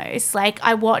almost. Like,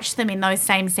 I watched them in those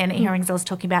same Senate hearings I was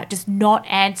talking about just not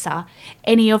answer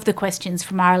any of the questions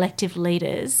from our elected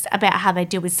leaders about how they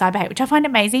deal with cyberhate, which I find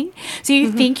amazing. So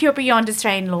you think you're beyond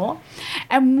Australian law.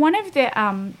 And one of the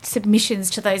submissions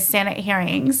to those Senate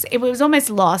hearings, it was almost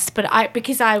lost, but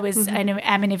because I was I'm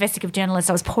an investigative journalist,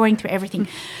 I was pouring through everything.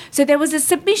 So there was a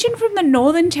submission from the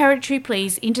Northern Territory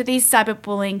Police into these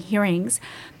cyberbullying hearings,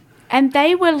 and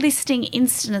they were listing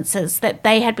instances that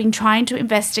they had been trying to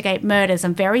investigate murders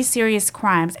and very serious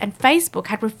crimes, and Facebook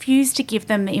had refused to give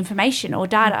them the information or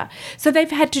data. So they've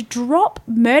had to drop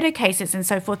murder cases and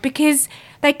so forth because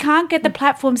they can't get the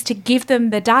platforms to give them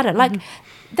the data. Like,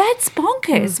 that's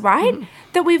bonkers, right?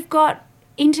 That we've got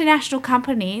international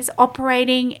companies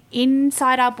operating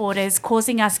inside our borders,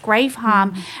 causing us grave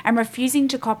harm and refusing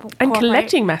to cooperate. And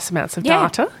collecting mass amounts of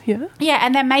data. Yeah,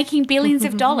 and they're making billions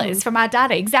of dollars from our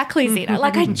data. Exactly, Zena.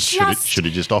 Like, I just... Should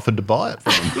have just offered to buy it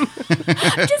from them.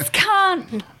 I just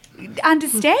can't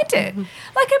understand it.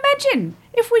 Like, imagine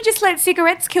if we just let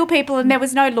cigarettes kill people and there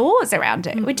was no laws around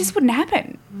it. It just wouldn't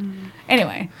happen.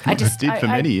 Anyway, it did for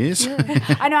many years.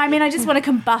 I know. I mean, I just want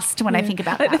to combust when I think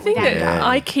about that. The thing that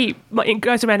I keep, it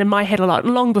goes around in my head a lot,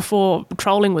 long before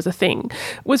trolling was a thing,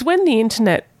 was when the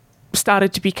internet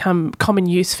started to become common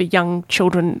use for young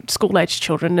children, school-aged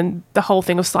children, and the whole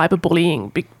thing of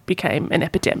cyberbullying became an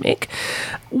epidemic.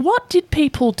 What did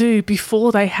people do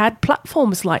before they had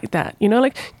platforms like that? You know,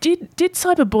 like, did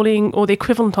cyberbullying or the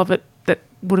equivalent of it that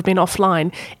would have been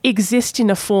offline exist in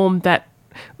a form that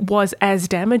was as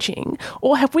damaging,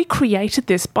 or have we created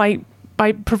this by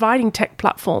providing tech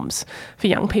platforms for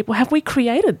young people? Have we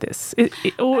created this,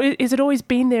 or is it always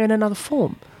been there in another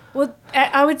form? Well,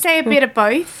 I would say a bit of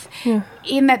both,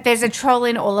 in that there's a troll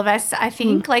in all of us, I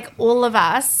think, like all of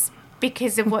us,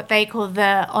 because of what they call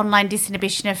the online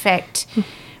disinhibition effect.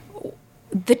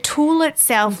 The tool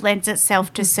itself lends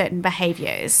itself to certain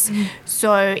behaviours.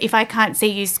 So if I can't see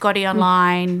you, Scotty,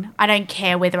 online, I don't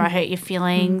care whether I hurt your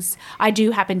feelings. I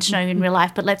do happen to know you in real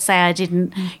life, but let's say I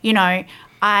didn't, you know,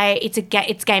 it's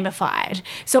gamified.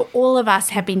 So all of us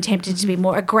have been tempted to be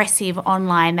more aggressive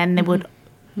online than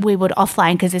we would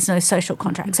offline because there's no social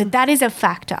contract. So that is a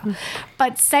factor.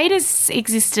 But status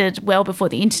existed well before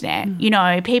the internet. You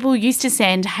know, people used to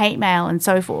send hate mail and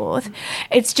so forth.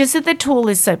 It's just that the tool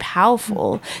is so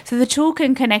powerful. So the tool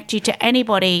can connect you to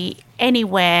anybody,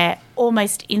 anywhere,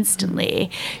 almost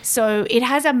instantly. So it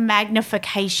has a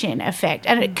magnification effect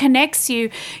and it connects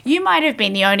you. You might have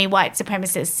been the only white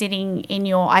supremacist sitting in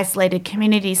your isolated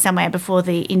community somewhere before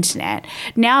the internet.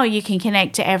 Now you can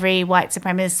connect to every white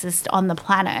supremacist on the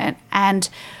planet and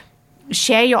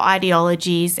share your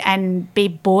ideologies and be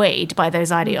buoyed by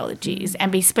those ideologies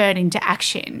and be spurred into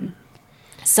action.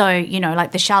 So, you know,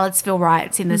 like the Charlottesville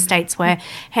riots in the States where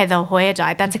Heather Hoyer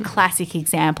died, that's a classic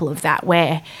example of that,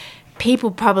 where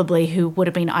people probably who would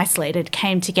have been isolated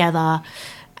came together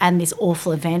and this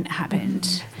awful event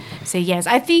happened. So, yes,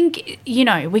 I think, you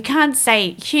know, we can't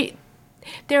say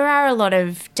there are a lot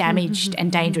of damaged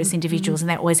and dangerous individuals, and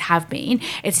there always have been.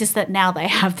 It's just that now they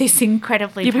have this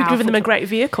incredibly powerful... We've given them a great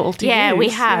vehicle to use. Yeah, we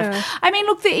have. Yeah. I mean,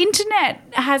 look, the internet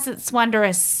has its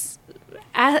wondrous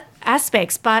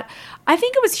aspects, but I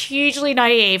think it was hugely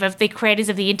naive of the creators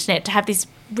of the internet to have this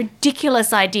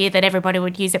ridiculous idea that everybody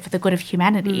would use it for the good of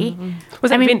humanity.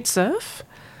 Was it Vint Cerf?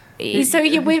 So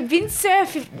Vint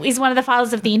Cerf is one of the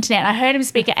fathers of the internet. I heard him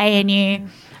speak at ANU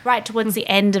right towards the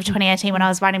end of 2018 when I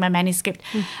was writing my manuscript.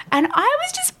 And I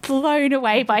was just blown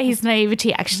away by his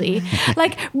naivety, actually.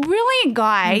 Like, brilliant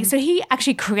guy. So he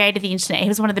actually created the internet. He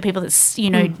was one of the people that's, you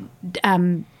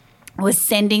know, was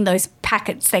sending those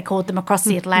packets, they called them, across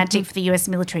the Atlantic for the US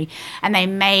military, and they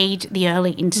made the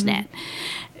early internet.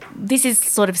 This is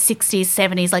sort of 60s,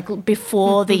 70s, like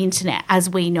before the internet as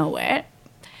we know it.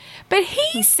 But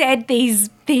he said these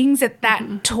things at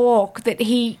that talk that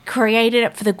he created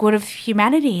it for the good of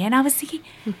humanity. And I was thinking,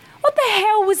 what the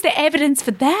hell was the evidence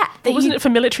for that? Wasn't it for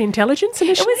military intelligence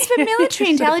initially? It was for military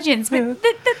intelligence, but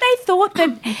that they thought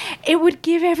that it would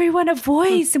give everyone a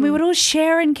voice and we would all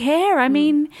share and care. I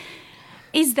mean...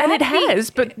 Is that and it has,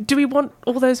 but do we want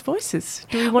all those voices?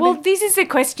 Do we want this is a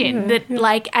question that,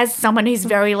 like, as someone who's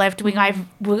very left-wing,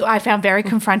 I found very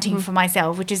confronting for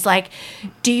myself, which is like,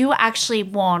 do you actually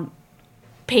want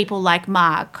people like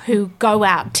Mark who go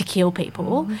out to kill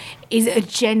people is a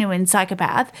genuine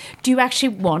psychopath, do you actually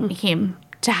want him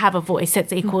to have a voice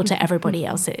that's equal to everybody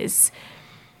else's?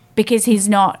 Because he's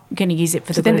not going to use it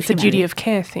for the good of humanity. So then it's a duty of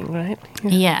care thing, right?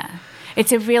 Yeah.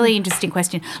 It's a really interesting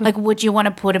question. Like, would you want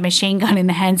to put a machine gun in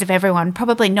the hands of everyone?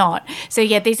 Probably not. So,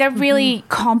 yeah, these are really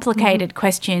complicated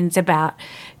questions about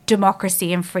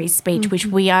democracy and free speech, which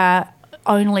we are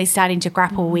only starting to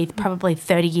grapple with probably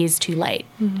 30 years too late.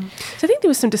 So I think there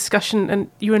was some discussion, and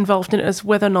you were involved in it, as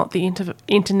whether or not the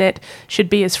internet should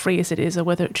be as free as it is or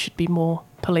whether it should be more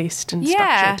policed and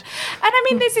structured. And I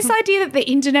mean, there's this idea that the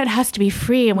internet has to be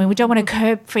free and we don't want to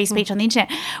curb free speech on the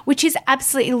internet, which is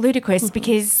absolutely ludicrous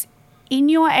because in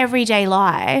your everyday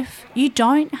life, you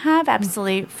don't have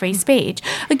absolute free speech.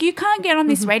 Like, you can't get on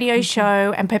this radio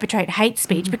show and perpetrate hate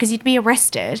speech because you'd be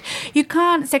arrested. You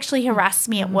can't sexually harass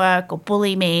me at work or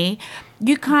bully me.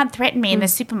 You can't threaten me in the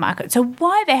supermarket. So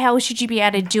why the hell should you be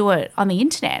able to do it on the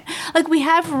internet? Like, we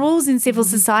have rules in civil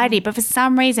society, but for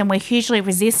some reason we're hugely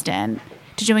resistant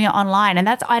to doing it online, and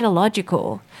that's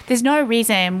ideological. There's no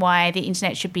reason why the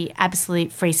internet should be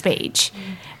absolute free speech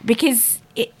because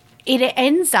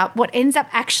what ends up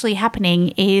actually happening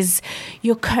is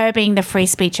you're curbing the free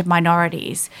speech of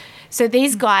minorities. So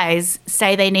these guys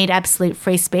say they need absolute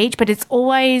free speech, but it's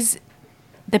always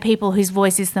the people whose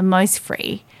voice is the most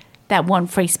free that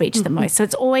want free speech the most. So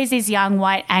it's always these young,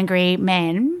 white, angry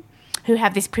men who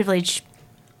have this privileged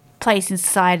place in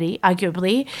society,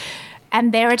 arguably,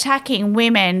 and they're attacking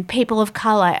women, people of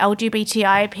colour,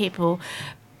 LGBTI people.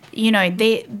 You know,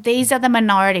 these are the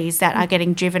minorities that are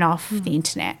getting driven off the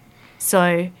internet.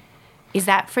 So is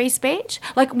that free speech?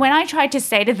 Like, when I tried to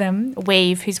say to them,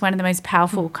 Weave, who's one of the most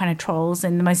powerful kind of trolls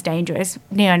and the most dangerous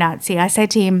neo-Nazi, I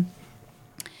said to him,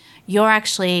 you're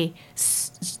actually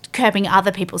curbing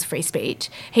other people's free speech.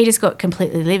 He just got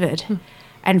completely livid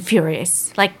and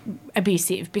furious, like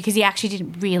abusive, because he actually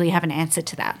didn't really have an answer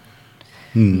to that.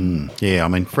 Yeah, I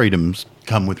mean, freedoms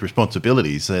come with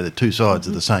responsibilities. They're the two sides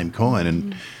of the same coin.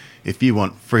 And if you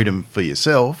want freedom for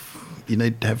yourself, you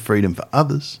need to have freedom for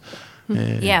others.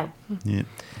 Yeah.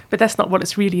 But that's not what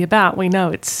it's really about. We know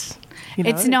it's... You know,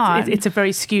 it's not. It's a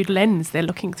very skewed lens they're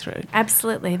looking through.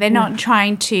 Absolutely. They're not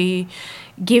trying to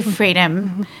give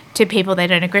freedom to people they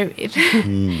don't agree with.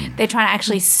 They're trying to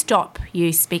actually stop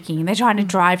you speaking. They're trying to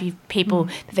drive you people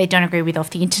that they don't agree with off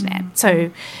the internet.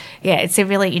 So, yeah, it's a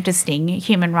really interesting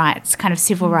human rights, kind of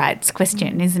civil rights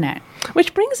question, isn't it?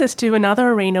 Which brings us to another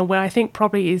arena where I think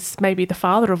probably is maybe the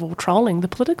father of all trolling, the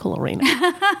political arena.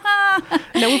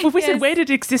 Now, if we said, where did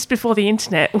it exist before the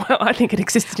internet? Well, I think it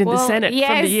existed in the Senate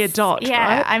from the year dot,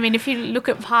 right? I mean, if you look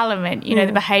at Parliament, you know,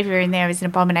 the behaviour in there is an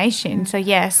abomination. So,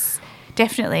 yes,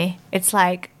 definitely. It's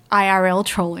like IRL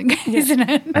trolling, isn't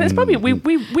it? And it's probably,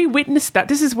 we witnessed that.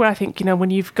 This is where I think, you know, when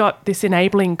you've got this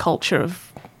enabling culture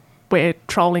of where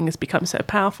trolling has become so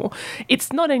powerful,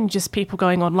 it's not only just people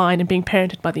going online and being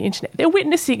parented by the internet. They're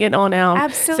witnessing it on our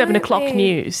 7 o'clock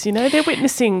news. You know, they're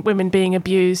witnessing women being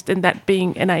abused and that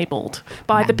being enabled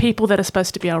by the people that are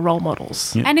supposed to be our role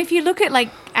models. Yeah. And if you look at like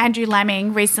Andrew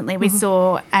Laming, recently we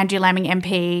saw Andrew Laming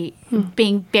MP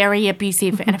being very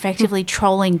abusive and effectively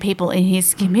trolling people in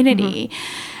his community.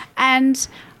 And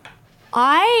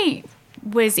I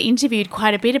was interviewed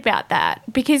quite a bit about that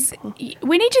because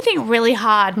we need to think really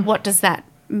hard, what does that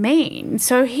mean?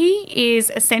 So he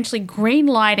is essentially green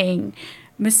lighting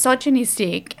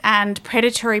misogynistic and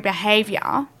predatory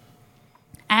behaviour,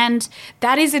 and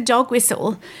that is a dog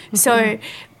whistle. So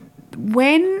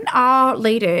when our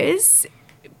leaders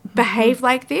behave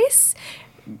like this,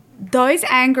 those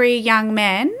angry young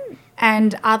men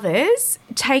and others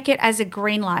take it as a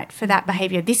green light for that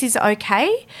behaviour. This is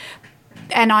okay,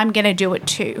 and I'm going to do it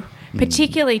too,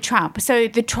 particularly Trump. So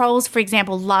the trolls, for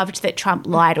example, loved that Trump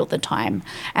lied all the time,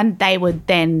 and they would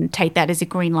then take that as a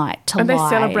green light to lie. And they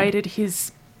celebrated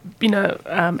his, you know,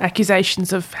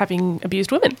 accusations of having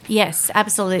abused women. Yes,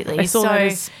 absolutely. They saw that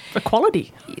as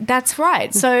equality. That's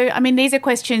right. So, I mean, these are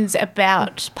questions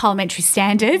about parliamentary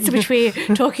standards, which we're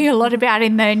talking a lot about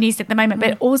in the news at the moment,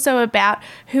 but also about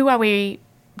who are we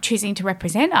choosing to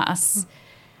represent us.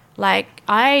 Like,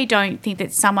 I don't think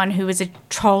that someone who is a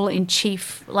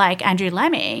troll-in-chief like Andrew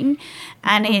Laming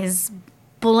and is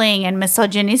bullying and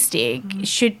misogynistic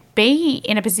should be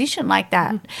in a position like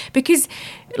that. Because,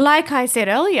 like I said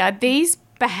earlier, these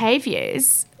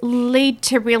behaviours lead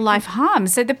to real-life harm.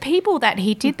 So the people that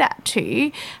he did that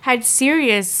to had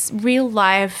serious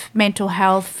real-life mental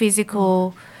health,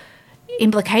 physical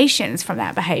implications from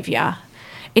that behaviour.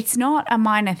 It's not a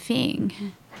minor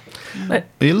thing. But,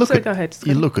 you look at go ahead.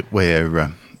 you look at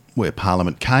where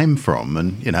Parliament came from,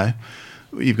 and you know,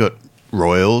 you've got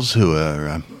royals who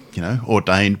are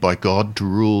ordained by God to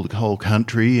rule the whole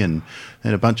country, and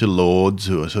a bunch of lords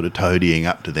who are sort of toadying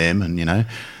up to them, and,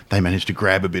 they managed to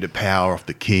grab a bit of power off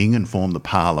the king and form the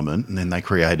parliament, and then they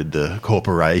created the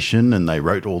corporation and they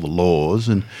wrote all the laws,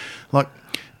 and like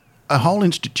a whole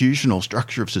institutional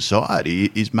structure of society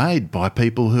is made by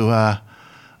people who are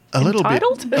a little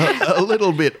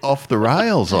bit off the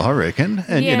rails, I reckon.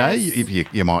 And,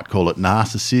 you might call it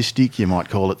narcissistic, you might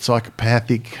call it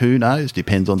psychopathic, who knows,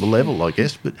 depends on the level, I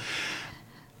guess. But,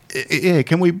 yeah,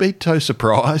 can we be so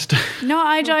surprised? No,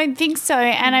 I don't think so.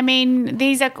 And, I mean,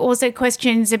 these are also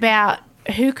questions about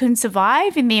who can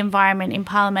survive in the environment in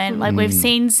Parliament. Like we've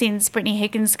seen since Brittany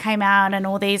Higgins came out and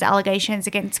all these allegations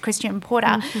against Christian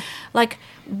Porter, like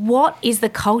what is the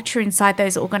culture inside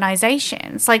those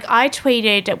organisations? Like I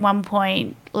tweeted at one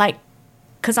point, like,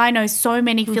 because I know so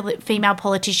many female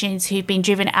politicians who've been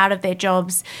driven out of their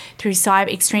jobs through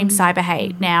extreme cyber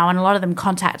hate now, and a lot of them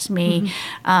contact me,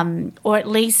 or at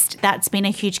least that's been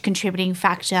a huge contributing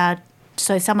factor.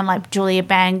 So someone like Julia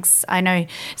Banks, I know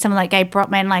someone like Gabe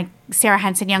Brotman, like Sarah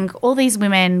Hanson-Young, all these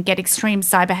women get extreme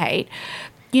cyber hate.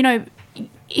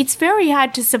 It's very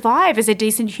hard to survive as a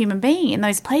decent human being in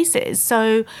those places.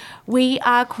 So we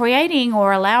are creating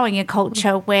or allowing a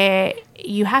culture where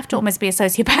you have to almost be a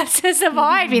sociopath to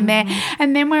survive in there.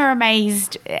 And then we're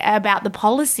amazed about the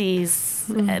policies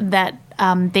that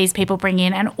these people bring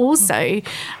in, and also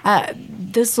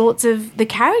the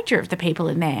character of the people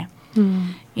in there.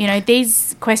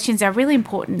 These questions are really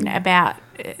important about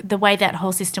the way that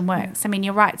whole system works. I mean,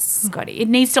 you're right, Scotty. It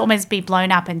needs to almost be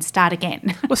blown up and start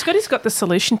again. Well, Scotty's got the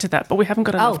solution to that, but we haven't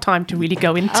got enough time to really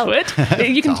go into it.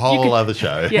 It's a whole other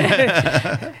show.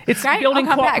 Yeah. It's great, building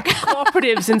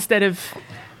cooperatives instead of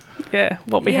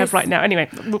what we have right now. Anyway,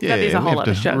 that is a whole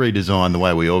other show. We have to redesign the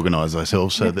way we organise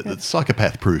ourselves so that it's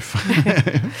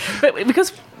psychopath-proof. But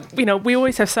because we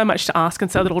always have so much to ask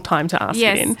and so little time to ask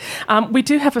it in. We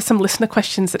do have some listener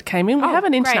questions that came in. We have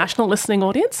an international listening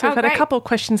audience. We've had a couple of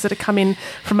questions that have come in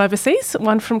from overseas,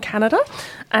 one from Canada.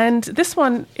 And this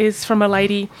one is from a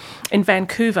lady in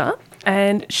Vancouver.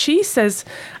 And she says,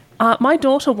 my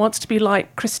daughter wants to be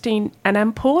like Christine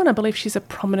Anandpur, and I believe she's a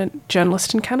prominent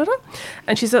journalist in Canada.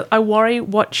 And she said, I worry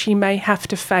what she may have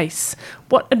to face.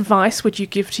 What advice would you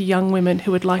give to young women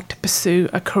who would like to pursue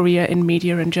a career in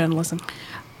media and journalism?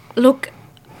 Look,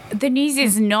 the news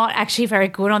is not actually very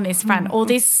good on this front. All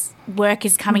this work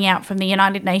is coming out from the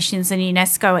United Nations and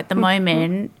UNESCO at the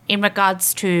moment in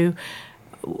regards to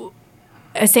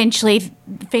essentially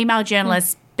female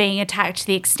journalists being attacked to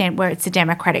the extent where it's a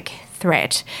democratic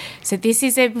threat. So this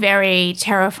is a very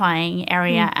terrifying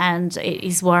area and it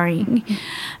is worrying.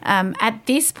 At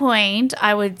this point,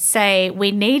 I would say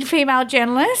we need female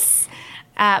journalists,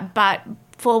 but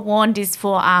forewarned is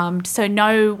forearmed. So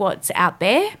know what's out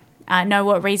there. Know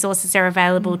what resources are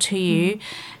available to you,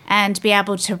 and be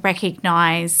able to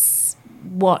recognise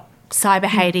what cyber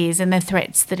hate is and the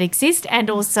threats that exist, and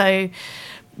also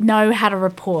know how to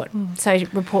report. So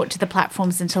report to the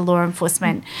platforms and to law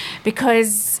enforcement,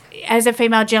 because as a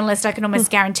female journalist, I can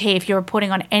almost guarantee if you're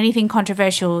reporting on anything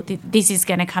controversial, this is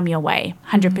going to come your way,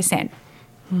 100%.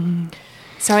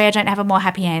 Sorry, I don't have a more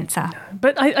happy answer.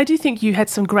 But I do think you had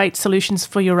some great solutions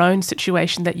for your own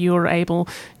situation, that you were able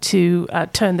to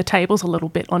turn the tables a little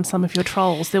bit on some of your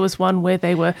trolls. There was one where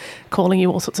they were calling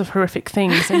you all sorts of horrific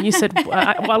things, and you said,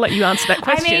 I'll let you answer that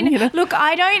question. I mean, look,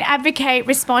 I don't advocate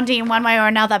responding in one way or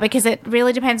another, because it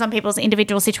really depends on people's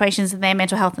individual situations and their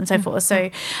mental health and so forth. So,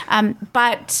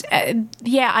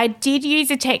 I did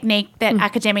use a technique that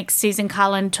academic Susan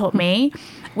Carlin taught me,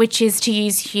 which is to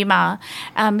use humour.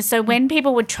 So when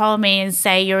people would troll me and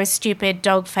say, you're a stupid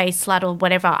dog face slut or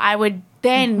whatever, I would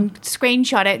then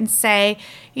screenshot it and say,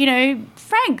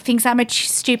 Frank thinks I'm a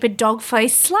stupid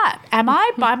dog-faced slut. Am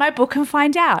I? Buy my book and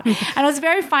find out. And it was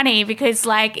very funny because,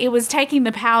 it was taking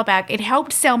the power back. It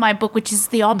helped sell my book, which is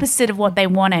the opposite of what they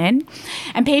wanted.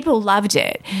 And people loved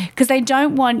it because they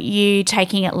don't want you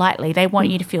taking it lightly. They want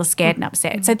you to feel scared and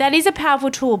upset. So that is a powerful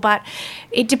tool, but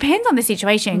it depends on the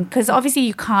situation, because obviously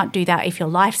you can't do that if your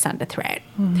life's under threat.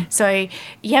 So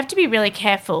you have to be really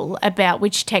careful about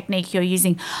which technique you're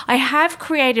using. I have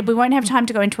created, we won't have time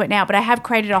to go into it now, but I have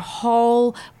created a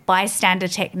whole bystander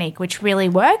technique which really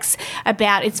works.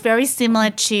 It's very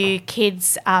similar to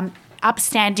kids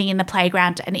upstanding in the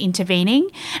playground and intervening.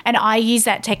 And I use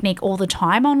that technique all the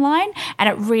time online, and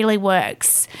it really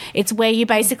works. It's where you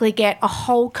basically get a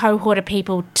whole cohort of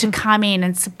people to come in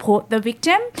and support the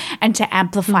victim and to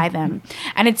amplify them.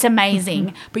 And it's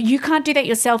amazing. But you can't do that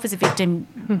yourself as a victim.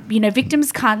 You know,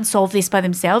 victims can't solve this by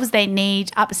themselves. They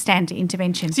need upstanding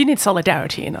intervention. So you need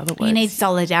solidarity, in other words. You need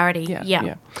solidarity.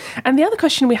 Yeah. And the other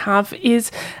question we have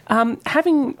is,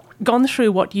 having gone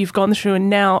through what you've gone through and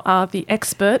now are the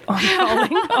expert on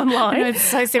trolling online. I know, it's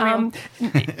so surreal.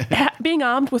 Being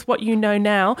armed with what you know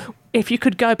now, if you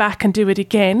could go back and do it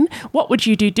again, what would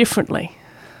you do differently?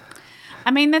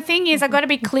 I mean, the thing is, I've got to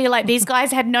be clear, like, these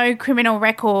guys had no criminal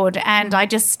record, and I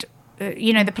just,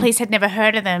 the police had never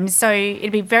heard of them. So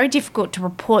it'd be very difficult to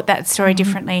report that story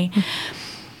differently.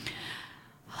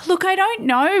 Look, I don't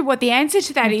know what the answer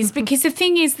to that is, because the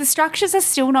thing is, the structures are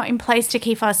still not in place to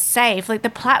keep us safe. Like, the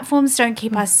platforms don't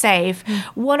keep us safe.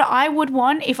 What I would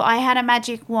want if I had a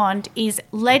magic wand is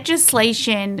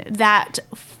legislation that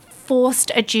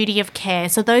forced a duty of care.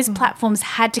 So those platforms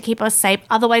had to keep us safe.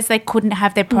 Otherwise, they couldn't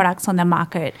have their products on the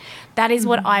market. That is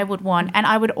what I would want. And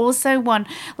I would also want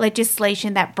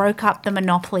legislation that broke up the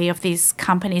monopoly of these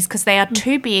companies, because they are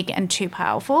too big and too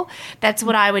powerful. That's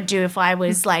what I would do if I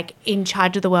was, like, in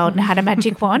charge of the world and had a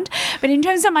magic wand. But in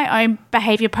terms of my own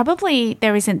behaviour, probably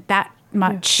there isn't that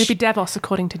much. It'd be Davos,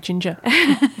 according to Ginger.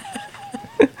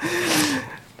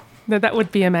 No, that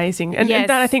would be amazing. And, Yes.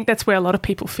 and I think that's where a lot of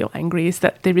people feel angry, is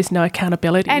that there is no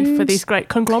accountability for these great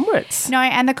conglomerates. No,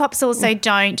 and the cops also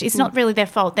don't. It's not really their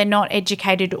fault. They're not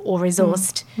educated or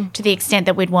resourced to the extent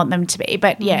that we'd want them to be.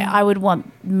 But, yeah, I would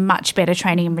want much better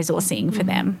training and resourcing for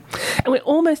them. And we're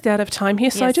almost out of time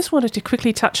here, so I Yes. just wanted to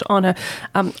quickly touch on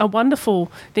a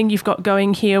wonderful thing you've got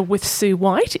going here with Sue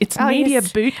White. It's Media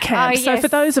yes. Boot Camp. Oh, So yes. for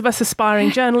those of us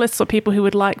aspiring journalists or people who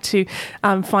would like to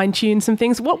fine-tune some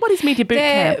things, what is Media Boot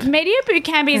Camp? The Media Boot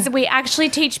Camp is we actually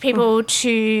teach people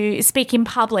to speak in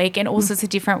public in all sorts of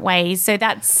different ways. So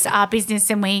that's our business,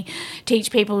 and we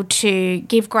teach people to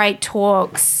give great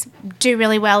talks, do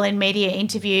really well in media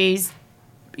interviews.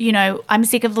 You know, I'm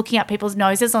sick of looking up people's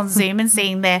noses on Zoom and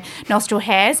seeing their nostril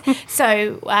hairs.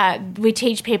 So we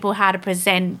teach people how to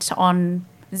present on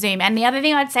Zoom. And the other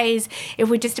thing I'd say is, if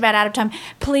we're just about out of time,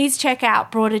 please check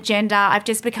out Broad Agenda. I've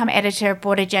just become editor of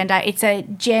Broad Agenda. It's a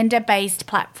gender-based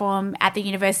platform at the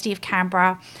University of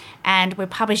Canberra, and we're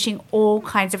publishing all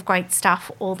kinds of great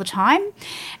stuff all the time.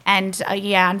 And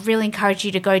I'd really encourage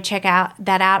you to go check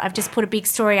that out. I've just put a big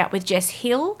story up with Jess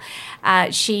Hill.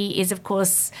 She is, of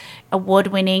course,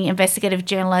 award-winning investigative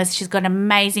journalist. She's got an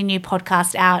amazing new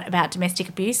podcast out about domestic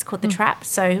abuse called The Trap.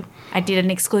 So I did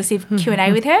an exclusive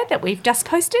Q&A with her that we've just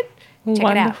posted. Check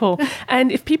Wonderful. it out.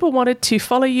 And if people wanted to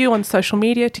follow you on social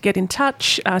media, to get in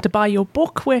touch, to buy your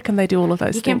book, where can they do all of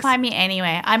those You things? can find me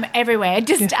anywhere. I'm everywhere.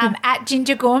 Just at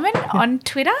Ginger Gorman on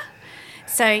Twitter.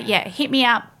 So, yeah, hit me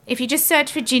up. If you just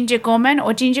search for Ginger Gorman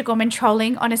or Ginger Gorman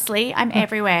Trolling, honestly, I'm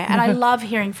everywhere. And I love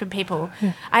hearing from people.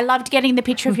 I loved getting the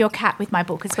picture of your cat with my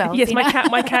book as well. Yes, Zina.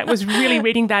 my cat was really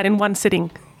reading that in one sitting.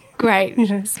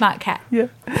 Great. Smart cat. Yeah.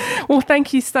 Well,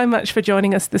 thank you so much for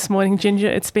joining us this morning, Ginger.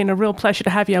 It's been a real pleasure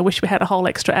to have you. I wish we had a whole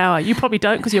extra hour. You probably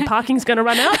don't, because your parking's going to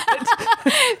run out.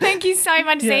 Thank you so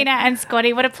much, Zina and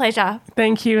Scotty. What a pleasure.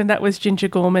 Thank you. And that was Ginger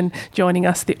Gorman joining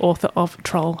us, the author of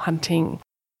Troll Hunting.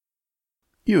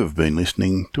 You have been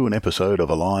listening to an episode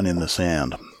of A Line in the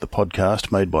Sound, the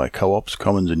podcast made by Co-ops,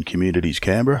 Commons and Communities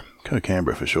Canberra,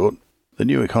 Co-Canberra for short, the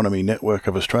New Economy Network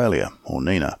of Australia, or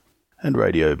NENA, and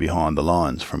Radio Behind the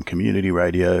Lines from Community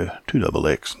Radio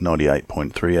 2XX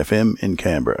 98.3 FM in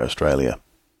Canberra, Australia.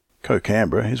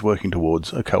 Co-Canberra is working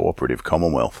towards a cooperative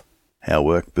Commonwealth. Our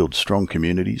work builds strong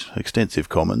communities, extensive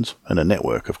commons, and a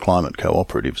network of climate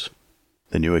cooperatives.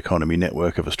 The New Economy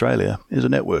Network of Australia is a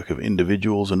network of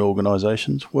individuals and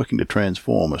organisations working to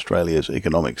transform Australia's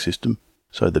economic system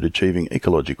so that achieving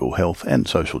ecological health and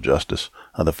social justice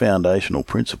are the foundational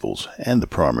principles and the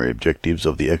primary objectives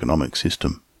of the economic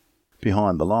system.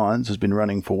 Behind the Lines has been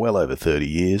running for well over 30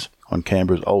 years on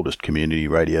Canberra's oldest community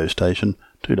radio station,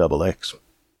 2XX.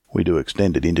 We do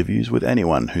extended interviews with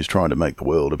anyone who's trying to make the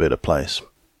world a better place.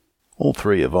 All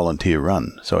three are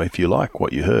volunteer-run, so if you like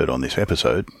what you heard on this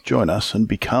episode, join us and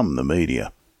become the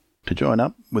media. To join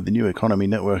up with the New Economy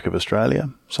Network of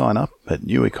Australia, sign up at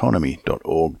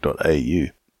neweconomy.org.au.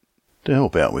 To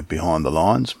help out with Behind the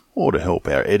Lines, or to help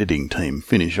our editing team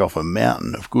finish off a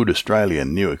mountain of good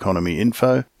Australian New Economy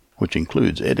info, which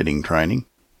includes editing training,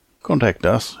 contact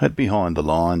us at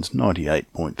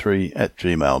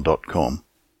behindthelines98.3@gmail.com.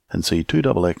 and see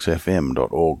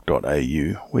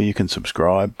 2xxfm.org.au, where you can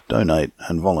subscribe, donate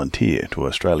and volunteer to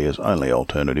Australia's only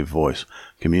alternative voice,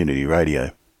 community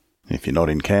radio. If you're not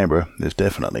in Canberra, there's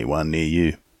definitely one near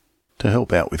you. To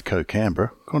help out with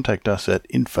CoCanberra, contact us at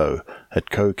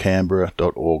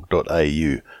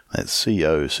info@cocanberra.org.au. That's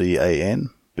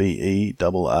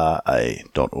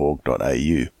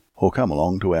CoCanberra.org.au. Or come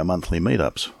along to our monthly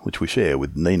meetups, which we share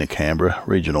with Nina Canberra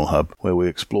Regional Hub, where we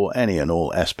explore any and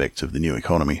all aspects of the new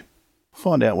economy.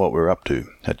 Find out what we're up to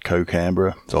at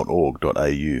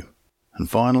cocanberra.org.au. And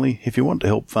finally, if you want to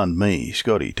help fund me,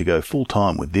 Scotty, to go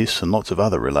full-time with this and lots of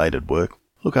other related work,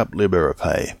 look up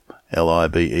Liberapay,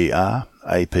 LIBERAPAY,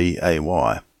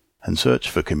 and search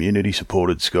for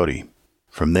Community-Supported Scotty.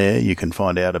 From there, you can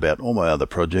find out about all my other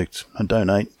projects and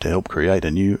donate to help create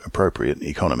a new, appropriate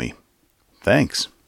economy. Thanks.